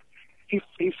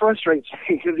he frustrates me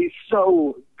because he's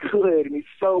so good and he's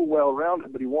so well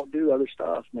rounded, but he won't do other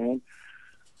stuff, man.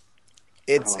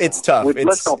 It's tough.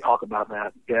 Let's don't talk about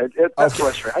that. Yeah, that's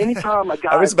frustrating. Anytime a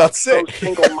guy is so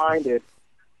single-minded.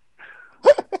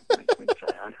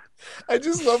 I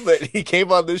just love that he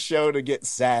came on this show to get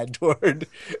sad toward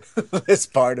this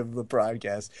part of the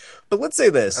podcast. But let's say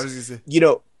this.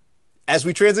 As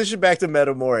we transition back to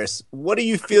Metamoris, what do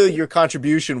you feel your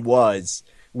contribution was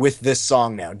with this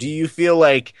song now? Do you feel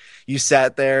like you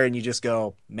sat there and you just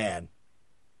go, man,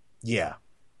 yeah,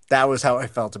 that was how I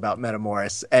felt about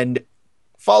Metamoris? And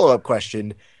follow-up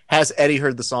question, has Eddie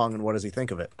heard the song and what does he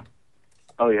think of it?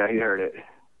 Oh, yeah, he heard it.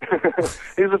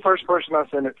 He was the first person I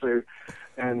sent it to.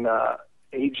 And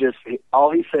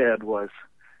all he said was,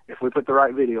 if we put the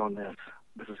right video on this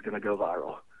is going to go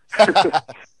viral.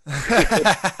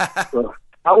 So,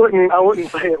 I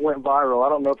wouldn't say it went viral. I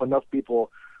don't know if enough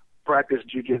people practice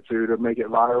jiu-jitsu to make it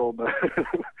viral, but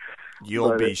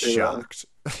you'll be shocked.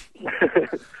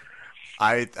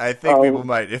 I think people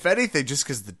might, if anything, just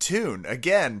because the tune.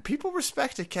 Again, people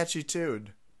respect a catchy tune.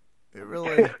 It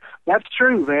really. That's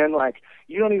true, man. Like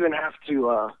you don't even have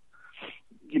to.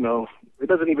 It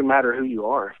doesn't even matter who you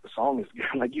are if the song is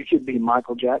good. Like you could be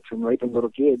Michael Jackson raping little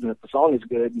kids, and if the song is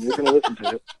good, you're going to listen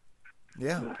to it.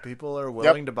 Yeah, people are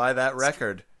willing to buy that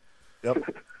record. Yep.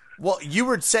 Well, you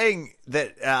were saying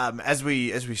that as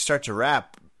we start to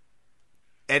wrap,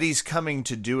 Eddie's coming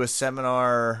to do a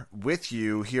seminar with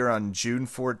you here on June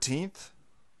 14th.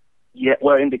 Yeah,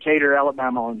 well, in Decatur,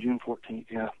 Alabama, on June 14th.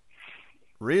 Yeah.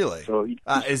 Really? So,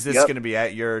 is this going to be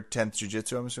at your 10th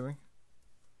Jiu-Jitsu? I'm assuming.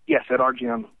 Yes, at our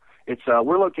gym. It's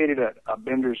we're located at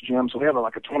Bender's Gym, so we have a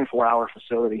 24-hour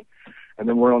facility, and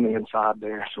then we're on the inside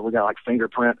there. So we got like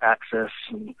fingerprint access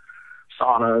and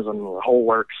saunas and the whole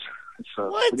works.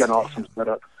 We got an awesome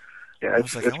setup. Yeah,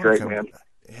 it's great, man.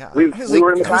 Yeah, we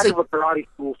were in the back of a karate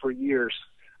school for years,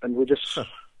 and we just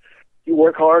you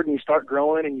work hard and you start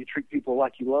growing and you treat people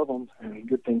like you love them, and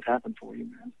good things happen for you,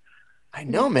 man. I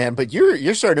know, man, but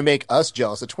you're starting to make us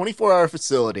jealous. A 24-hour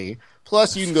facility,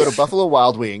 plus you can go to Buffalo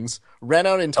Wild Wings, rent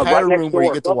out an entire room where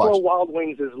you get to watch. Buffalo Wild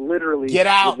Wings is literally get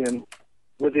out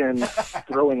within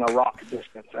throwing a rock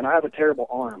distance, and I have a terrible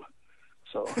arm.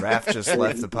 So Raph just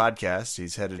left the podcast.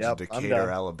 He's headed to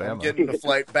Decatur, Alabama. I'm getting the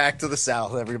flight back to the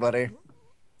South, everybody.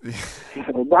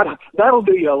 That'll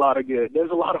do you a lot of good.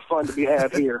 There's a lot of fun to be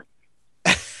had here.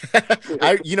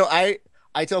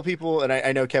 I tell people, and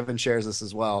I know Kevin shares this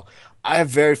as well, I have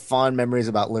very fond memories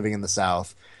about living in the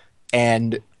South.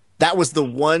 And that was the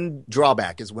one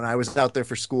drawback, is when I was out there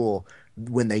for school,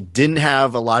 when they didn't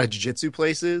have a lot of jiu-jitsu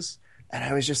places, and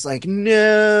I was just like,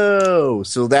 no.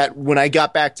 So that when I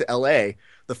got back to LA,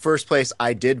 the first place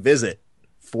I did visit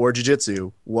for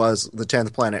jiu-jitsu was the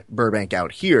 10th Planet Burbank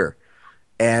out here.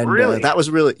 And really? That was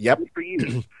really, yep. Good for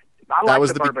you. I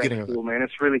like the Burbank school, man.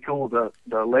 It's really cool.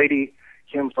 The lady,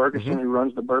 Kim Ferguson, who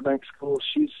runs the Burbank school,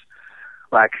 she's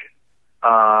like,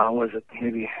 Was it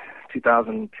maybe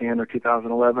 2010 or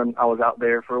 2011? I was out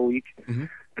there for a week, and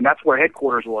that's where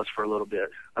headquarters was for a little bit.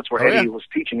 That's where Eddie was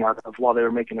teaching out of while they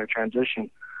were making their transition.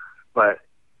 But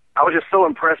I was just so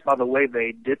impressed by the way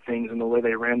they did things and the way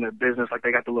they ran their business. Like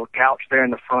they got the little couch there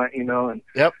in the front, you know, and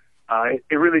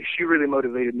she really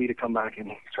motivated me to come back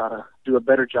and try to do a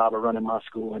better job of running my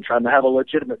school and trying to have a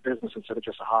legitimate business instead of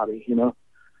just a hobby, you know.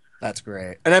 That's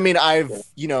great. And I mean,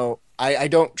 I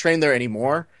don't train there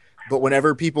anymore, but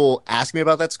whenever people ask me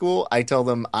about that school, I tell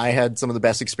them I had some of the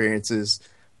best experiences.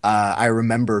 I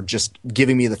remember just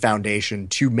giving me the foundation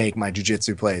to make my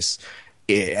jiu-jitsu place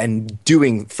and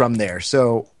doing from there.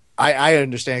 So I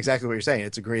understand exactly what you're saying.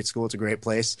 It's a great school. It's a great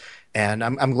place. And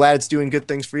I'm glad it's doing good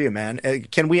things for you, man.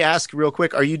 Can we ask real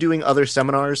quick, are you doing other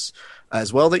seminars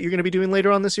as well that you're going to be doing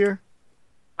later on this year?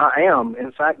 I am.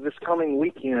 In fact, this coming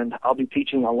weekend, I'll be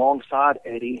teaching alongside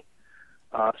Eddie.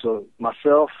 So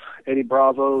myself, Eddie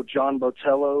Bravo, John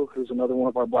Botello, who's another one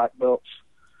of our black belts.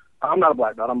 I'm not a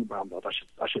black belt. I'm a brown belt.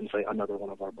 I shouldn't say another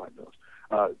one of our black belts.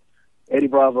 Eddie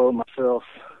Bravo, myself,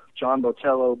 John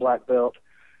Botello, black belt,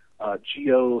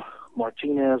 Gio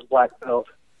Martinez, black belt,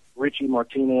 Richie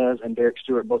Martinez, and Derek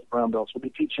Stewart, both brown belts. We'll be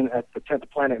teaching at the 10th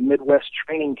Planet Midwest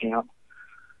Training Camp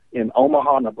in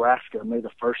Omaha, Nebraska, May the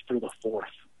 1st through the 4th.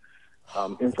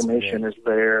 Information is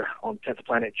there on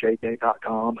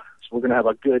 10thplanetjday.com. So we're going to have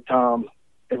a good time.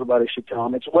 Everybody should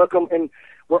come. It's welcome, and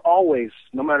we're always,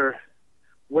 no matter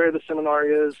where the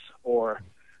seminar is or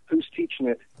who's teaching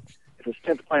it, if it's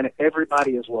 10th Planet,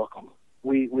 everybody is welcome.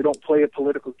 We don't play a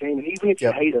political game, and even if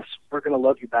you hate us, we're going to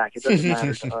love you back. It doesn't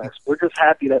matter to us. We're just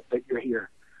happy that you're here.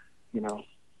 You know,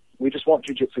 we just want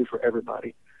jiu-jitsu for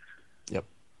everybody. Yep.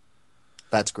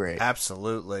 That's great.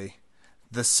 Absolutely.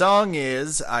 The song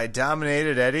is I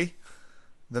Dominated Eddie.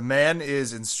 The man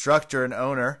is instructor and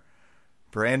owner,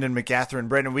 Brandon McCatherine.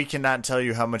 Brandon, we cannot tell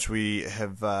you how much we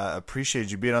have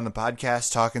appreciated you being on the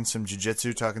podcast, talking some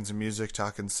jiu-jitsu, talking some music,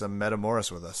 talking some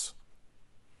Metamoris with us.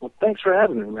 Well, thanks for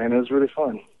having me, man. It was really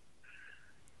fun.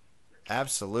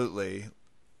 Absolutely.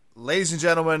 Ladies and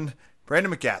gentlemen,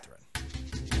 Brandon McCatherine.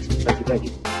 Thank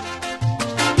you.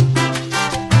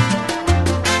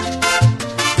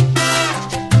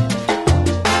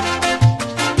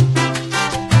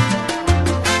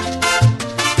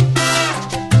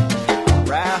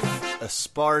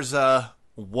 Esparza,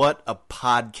 what a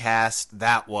podcast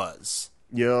that was.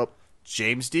 Yep.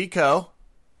 James Deco.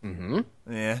 Mm-hmm.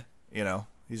 Yeah, you know,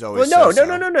 he's always no.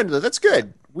 That's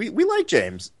good. We like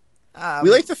James. We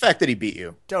like the fact that he beat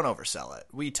you. Don't oversell it.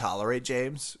 We tolerate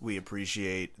James. We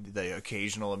appreciate the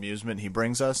occasional amusement he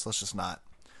brings us. Let's just not.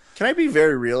 Can I be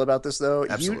very real about this, though?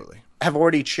 Absolutely. You have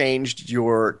already changed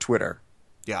your Twitter.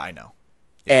 Yeah, I know.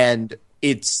 Yeah. And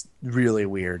it's really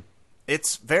weird.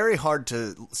 It's very hard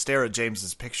to stare at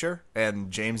James's picture,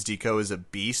 and James Deco is a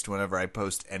beast whenever I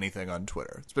post anything on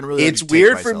Twitter. It's been really. It's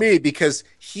weird for me because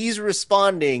he's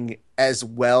responding as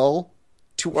well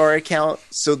to our account.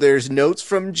 So there's notes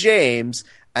from James,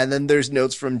 and then there's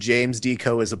notes from James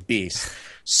Deco as a beast.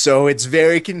 So it's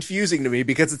very confusing to me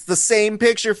because it's the same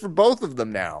picture for both of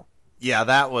them now. Yeah,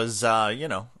 that was, I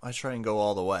try and go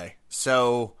all the way.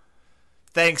 So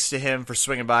thanks to him for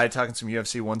swinging by, talking some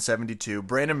UFC 172.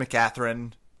 Brandon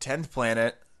McCatherine, 10th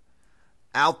Planet,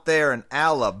 out there in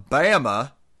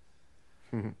Alabama.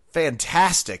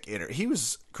 Fantastic. He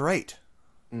was great.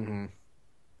 Mm-hmm.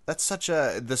 That's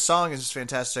the song is just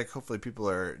fantastic. Hopefully people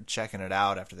are checking it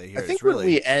out after they hear it. I think when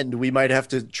we end, we might have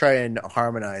to try and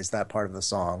harmonize that part of the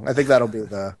song. I think that'll be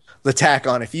the tack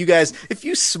on. If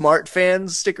you smart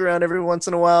fans stick around every once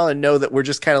in a while and know that we're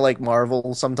just kind of like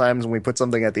Marvel sometimes when we put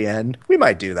something at the end, we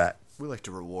might do that. We like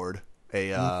to reward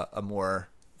a more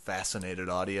fascinated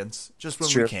audience just when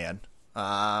we can.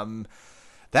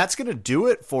 That's going to do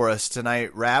it for us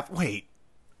tonight, Rap. Wait.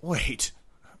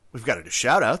 We've got to do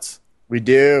shout-outs. We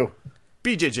do.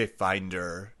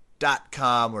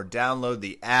 BJJFinder.com or download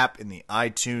the app in the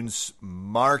iTunes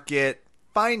market.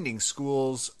 Finding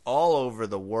schools all over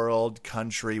the world,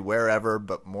 country, wherever,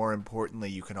 but more importantly,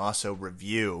 you can also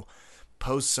review.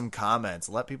 Post some comments.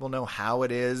 Let people know how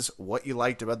it is, what you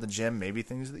liked about the gym, maybe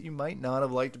things that you might not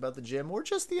have liked about the gym, or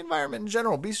just the environment in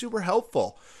general. Be super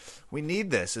helpful. We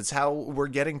need this. It's how we're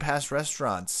getting past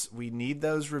restaurants. We need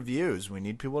those reviews. We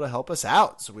need people to help us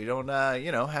out so we don't,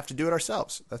 have to do it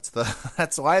ourselves.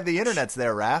 That's why the internet's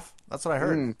there, Raph. That's what I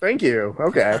heard. Thank you.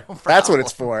 Okay. That's what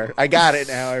it's for. I got it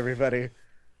now, everybody.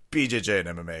 BJJ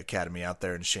and MMA Academy out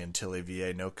there in Chantilly,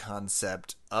 VA. No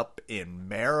Concept up in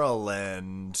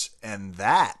Maryland. And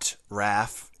that,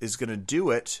 Raph, is going to do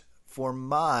it for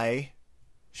my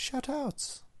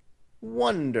shout-outs.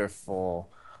 Wonderful.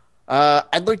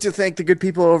 I'd like to thank the good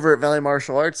people over at Valley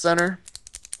Martial Arts Center.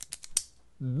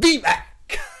 VMAC.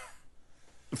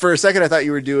 For a second, I thought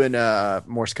you were doing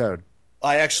Morse code.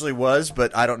 I actually was,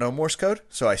 but I don't know Morse code,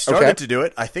 so I started to do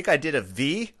it. I think I did a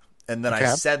V, and then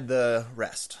I said the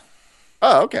rest.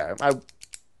 Oh, okay.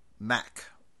 Mac.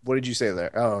 What did you say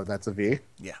there? Oh, that's a V?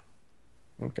 Yeah.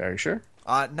 Okay, are you sure?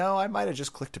 No, I might have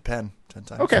just clicked a pen 10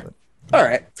 times. Okay. But All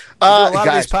right. a lot guys,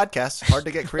 of these podcasts, hard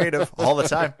to get creative all the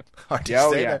time. Hard to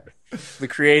say that. The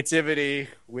creativity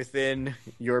within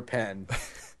your pen.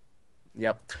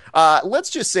 Yep. Let's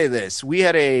just say this. We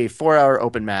had a 4-hour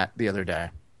open mat the other day.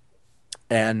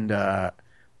 And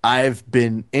I've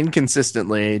been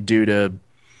inconsistently, due to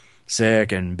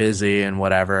sick and busy and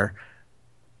whatever,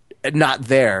 not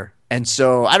there. And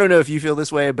so I don't know if you feel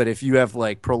this way, but if you have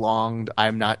like prolonged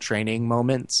I'm not training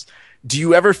moments, do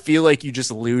you ever feel like you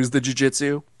just lose the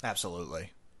jiu-jitsu?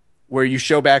 Absolutely. Where you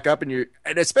show back up and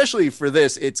especially for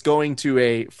this, it's going to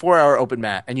a 4-hour open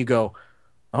mat and you go,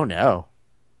 oh no,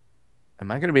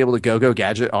 am I going to be able to go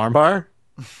gadget armbar?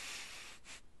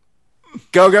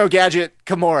 Go gadget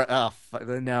Kimura. Oh,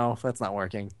 no, that's not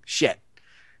working. Shit.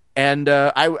 And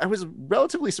I was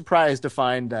relatively surprised to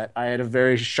find that I had a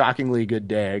very shockingly good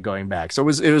day going back. So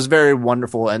it was very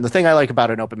wonderful. And the thing I like about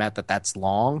an open mat that's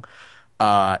long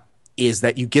is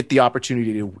that you get the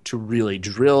opportunity to really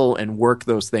drill and work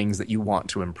those things that you want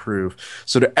to improve.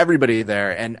 So to everybody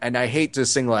there, and I hate to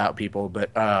single out people,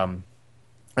 but I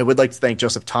would like to thank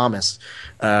Joseph Thomas.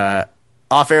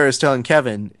 Off air is telling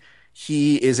Kevin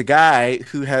he is a guy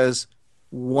who has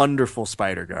wonderful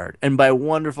spider guard. And by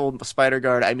wonderful spider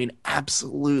guard, I mean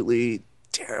absolutely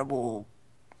terrible,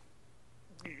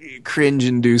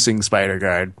 cringe-inducing spider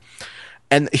guard.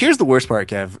 And here's the worst part,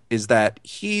 Kev, is that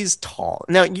he's tall.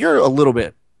 Now, you're a little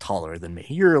bit taller than me.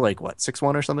 You're like, what,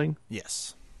 6'1" or something?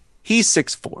 Yes. He's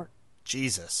 6'4".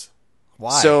 Jesus.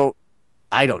 Why? So,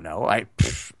 I don't know.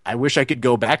 I wish I could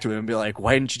go back to him and be like,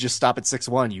 why didn't you just stop at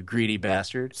 6'1", you greedy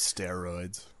bastard?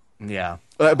 Steroids. Yeah.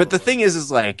 But the thing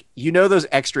is like, you know those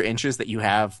extra inches that you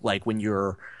have, like when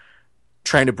you're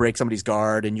trying to break somebody's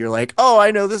guard and you're like, oh,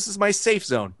 I know this is my safe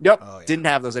zone. Nope. Oh, yeah. Didn't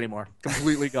have those anymore.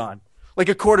 Completely gone. Like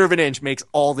a quarter of an inch makes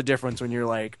all the difference when you're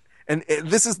like, and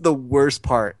this is the worst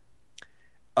part.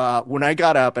 When I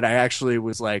got up and I actually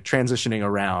was like transitioning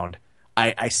around,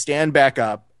 I stand back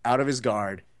up out of his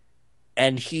guard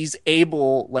and he's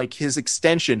able, like his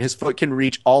extension, his foot can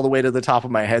reach all the way to the top of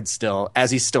my head still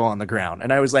as he's still on the ground.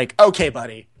 And I was like, okay,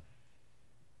 buddy,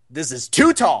 this is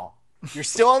too tall. You're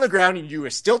still on the ground and you are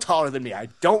still taller than me. I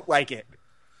don't like it.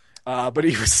 But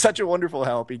he was such a wonderful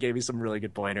help. He gave me some really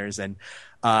good pointers. And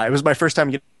it was my first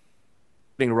time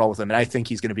getting a roll with him. And I think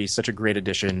he's going to be such a great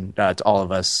addition to all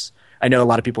of us. I know a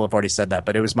lot of people have already said that,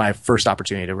 but it was my first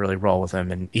opportunity to really roll with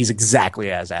him. And he's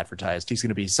exactly as advertised. He's going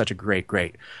to be such a great,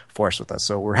 great force with us.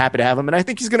 So we're happy to have him. And I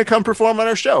think he's going to come perform on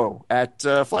our show at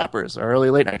Flappers, our early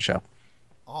late night show.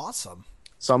 Awesome.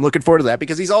 So I'm looking forward to that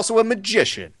because he's also a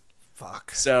magician.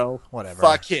 Fuck. So whatever.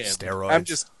 Fuck him. Steroids. I'm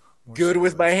just good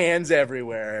with my hands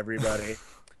everywhere, everybody.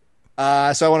 So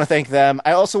I want to thank them.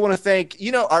 I also want to thank,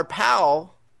 our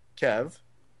pal, Kev.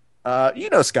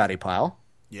 Scotty Pyle.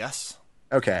 Yes.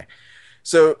 Okay.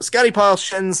 So Scotty Pyle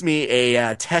sends me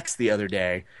a text the other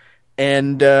day,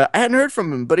 and I hadn't heard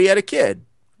from him, but he had a kid.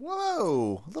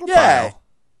 Whoa. Little Pyle.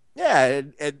 Yeah.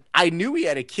 And I knew he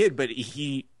had a kid, but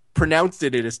he pronounced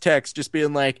it in his text, just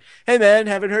being like, hey, man,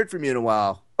 haven't heard from you in a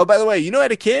while. Oh, by the way, I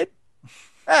had a kid?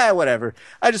 Whatever.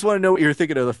 I just want to know what you were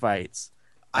thinking of the fights.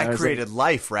 I created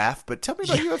life, Raph, but tell me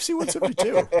about UFC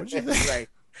 172. What'd you think? Right.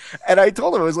 And I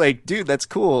told him, I was like, dude, that's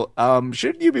cool.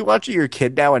 Shouldn't you be watching your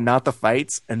kid now and not the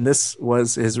fights? And this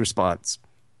was his response.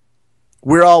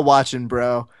 We're all watching,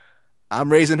 bro.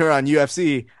 I'm raising her on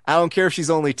UFC. I don't care if she's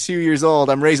only 2 years old.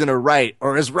 I'm raising her right,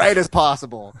 or as right as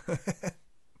possible.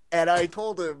 And I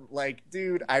told him, like,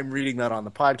 dude, I'm reading that on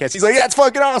the podcast. He's like, that's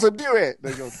fucking awesome. Do it.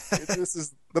 And I go, this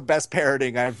is the best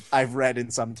parroting I've read in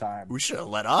some time. We should have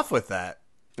let off with that.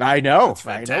 I know. That's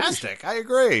fantastic. I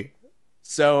agree.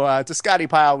 So to Scotty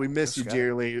Pyle, we miss you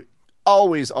dearly.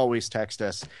 Always, always text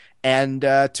us. And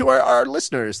to our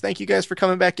listeners, thank you guys for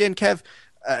coming back in. Kev,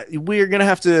 we're going to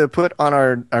have to put on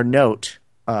our note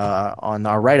on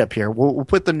our write-up here. We'll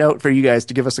put the note for you guys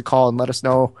to give us a call and let us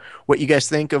know what you guys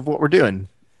think of what we're doing.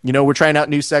 We're trying out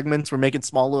new segments. We're making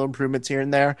small little improvements here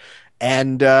and there.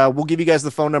 And we'll give you guys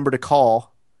the phone number to call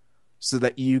so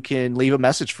that you can leave a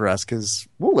message for us because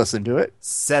we'll listen to it.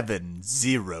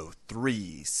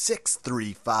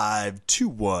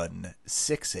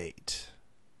 703-635-2168.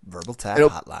 Verbal Tap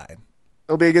Hotline.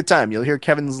 It'll be a good time. You'll hear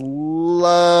Kevin's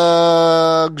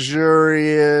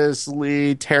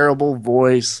luxuriously terrible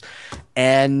voice.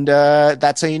 And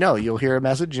that's how you know. You'll hear a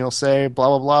message and you'll say, blah,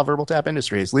 blah, blah, Verbal Tap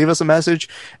Industries. Leave us a message.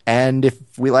 And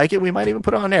if we like it, we might even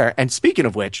put it on air. And speaking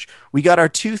of which, we got our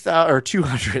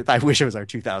 200th. I wish it was our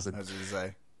 2000th. I was going to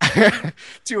say.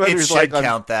 200 It should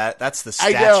count that. That's the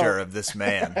stature of this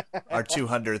man. Our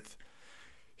 200th.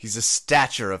 He's a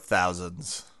stature of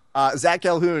thousands. Zach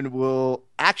Calhoun will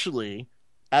actually,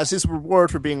 as his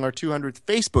reward for being our 200th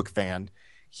Facebook fan,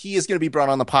 he is going to be brought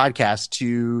on the podcast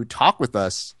to talk with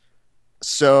us.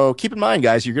 So keep in mind,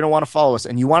 guys, you're going to want to follow us,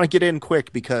 and you want to get in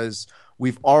quick because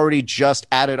we've already just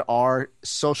added our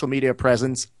social media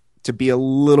presence to be a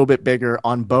little bit bigger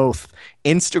on both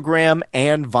Instagram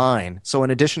and Vine. So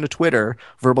in addition to Twitter,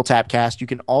 Verbal Tapcast, you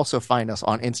can also find us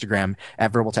on Instagram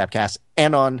at Verbal Tapcast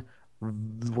and on,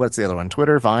 what's the other one?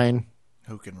 Twitter, Vine,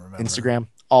 who can remember? Instagram,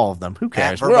 all of them. Who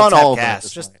cares? We're on all of them.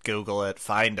 Just Google it.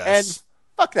 Find us. And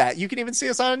fuck that. You can even see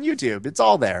us on YouTube. It's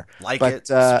all there. Like it,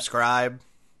 subscribe.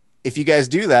 If you guys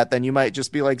do that, then you might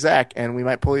just be like Zach, and we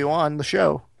might pull you on the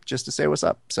show just to say what's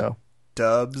up. So,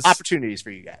 dubs. Opportunities for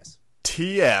you guys.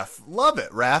 TF. Love it,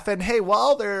 Raph. And hey,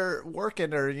 while they're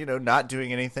working or, not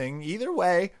doing anything, either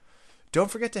way,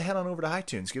 don't forget to head on over to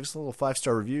iTunes. Give us a little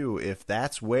 5-star review if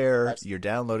that's where you're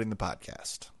downloading the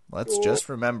podcast. Let's just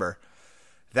remember.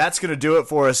 That's going to do it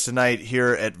for us tonight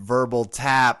here at Verbal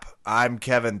Tap. I'm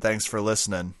Kevin. Thanks for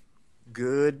listening.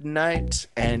 Good night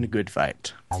and good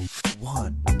fight.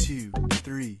 1, 2,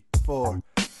 3, 4.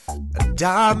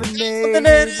 Dominating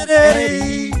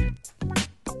Eddie.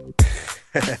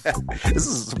 This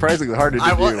is surprisingly hard to do.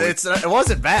 It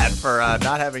wasn't bad for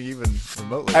not having even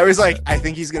remotely. I was like, I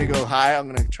think he's going to go high. I'm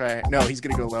going to try. No, he's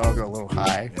going to go low. I'll go a little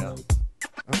high. Yeah.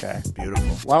 Okay.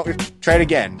 Beautiful. Why don't we try it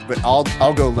again? But I'll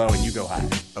go low and you go high.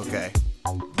 Okay.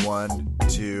 1,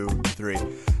 2, 3.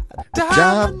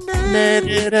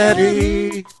 Dominated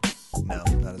Eddie. No,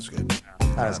 not as good.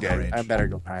 Not as good. I better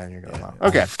go higher than you go low.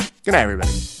 Okay. Good night, everybody.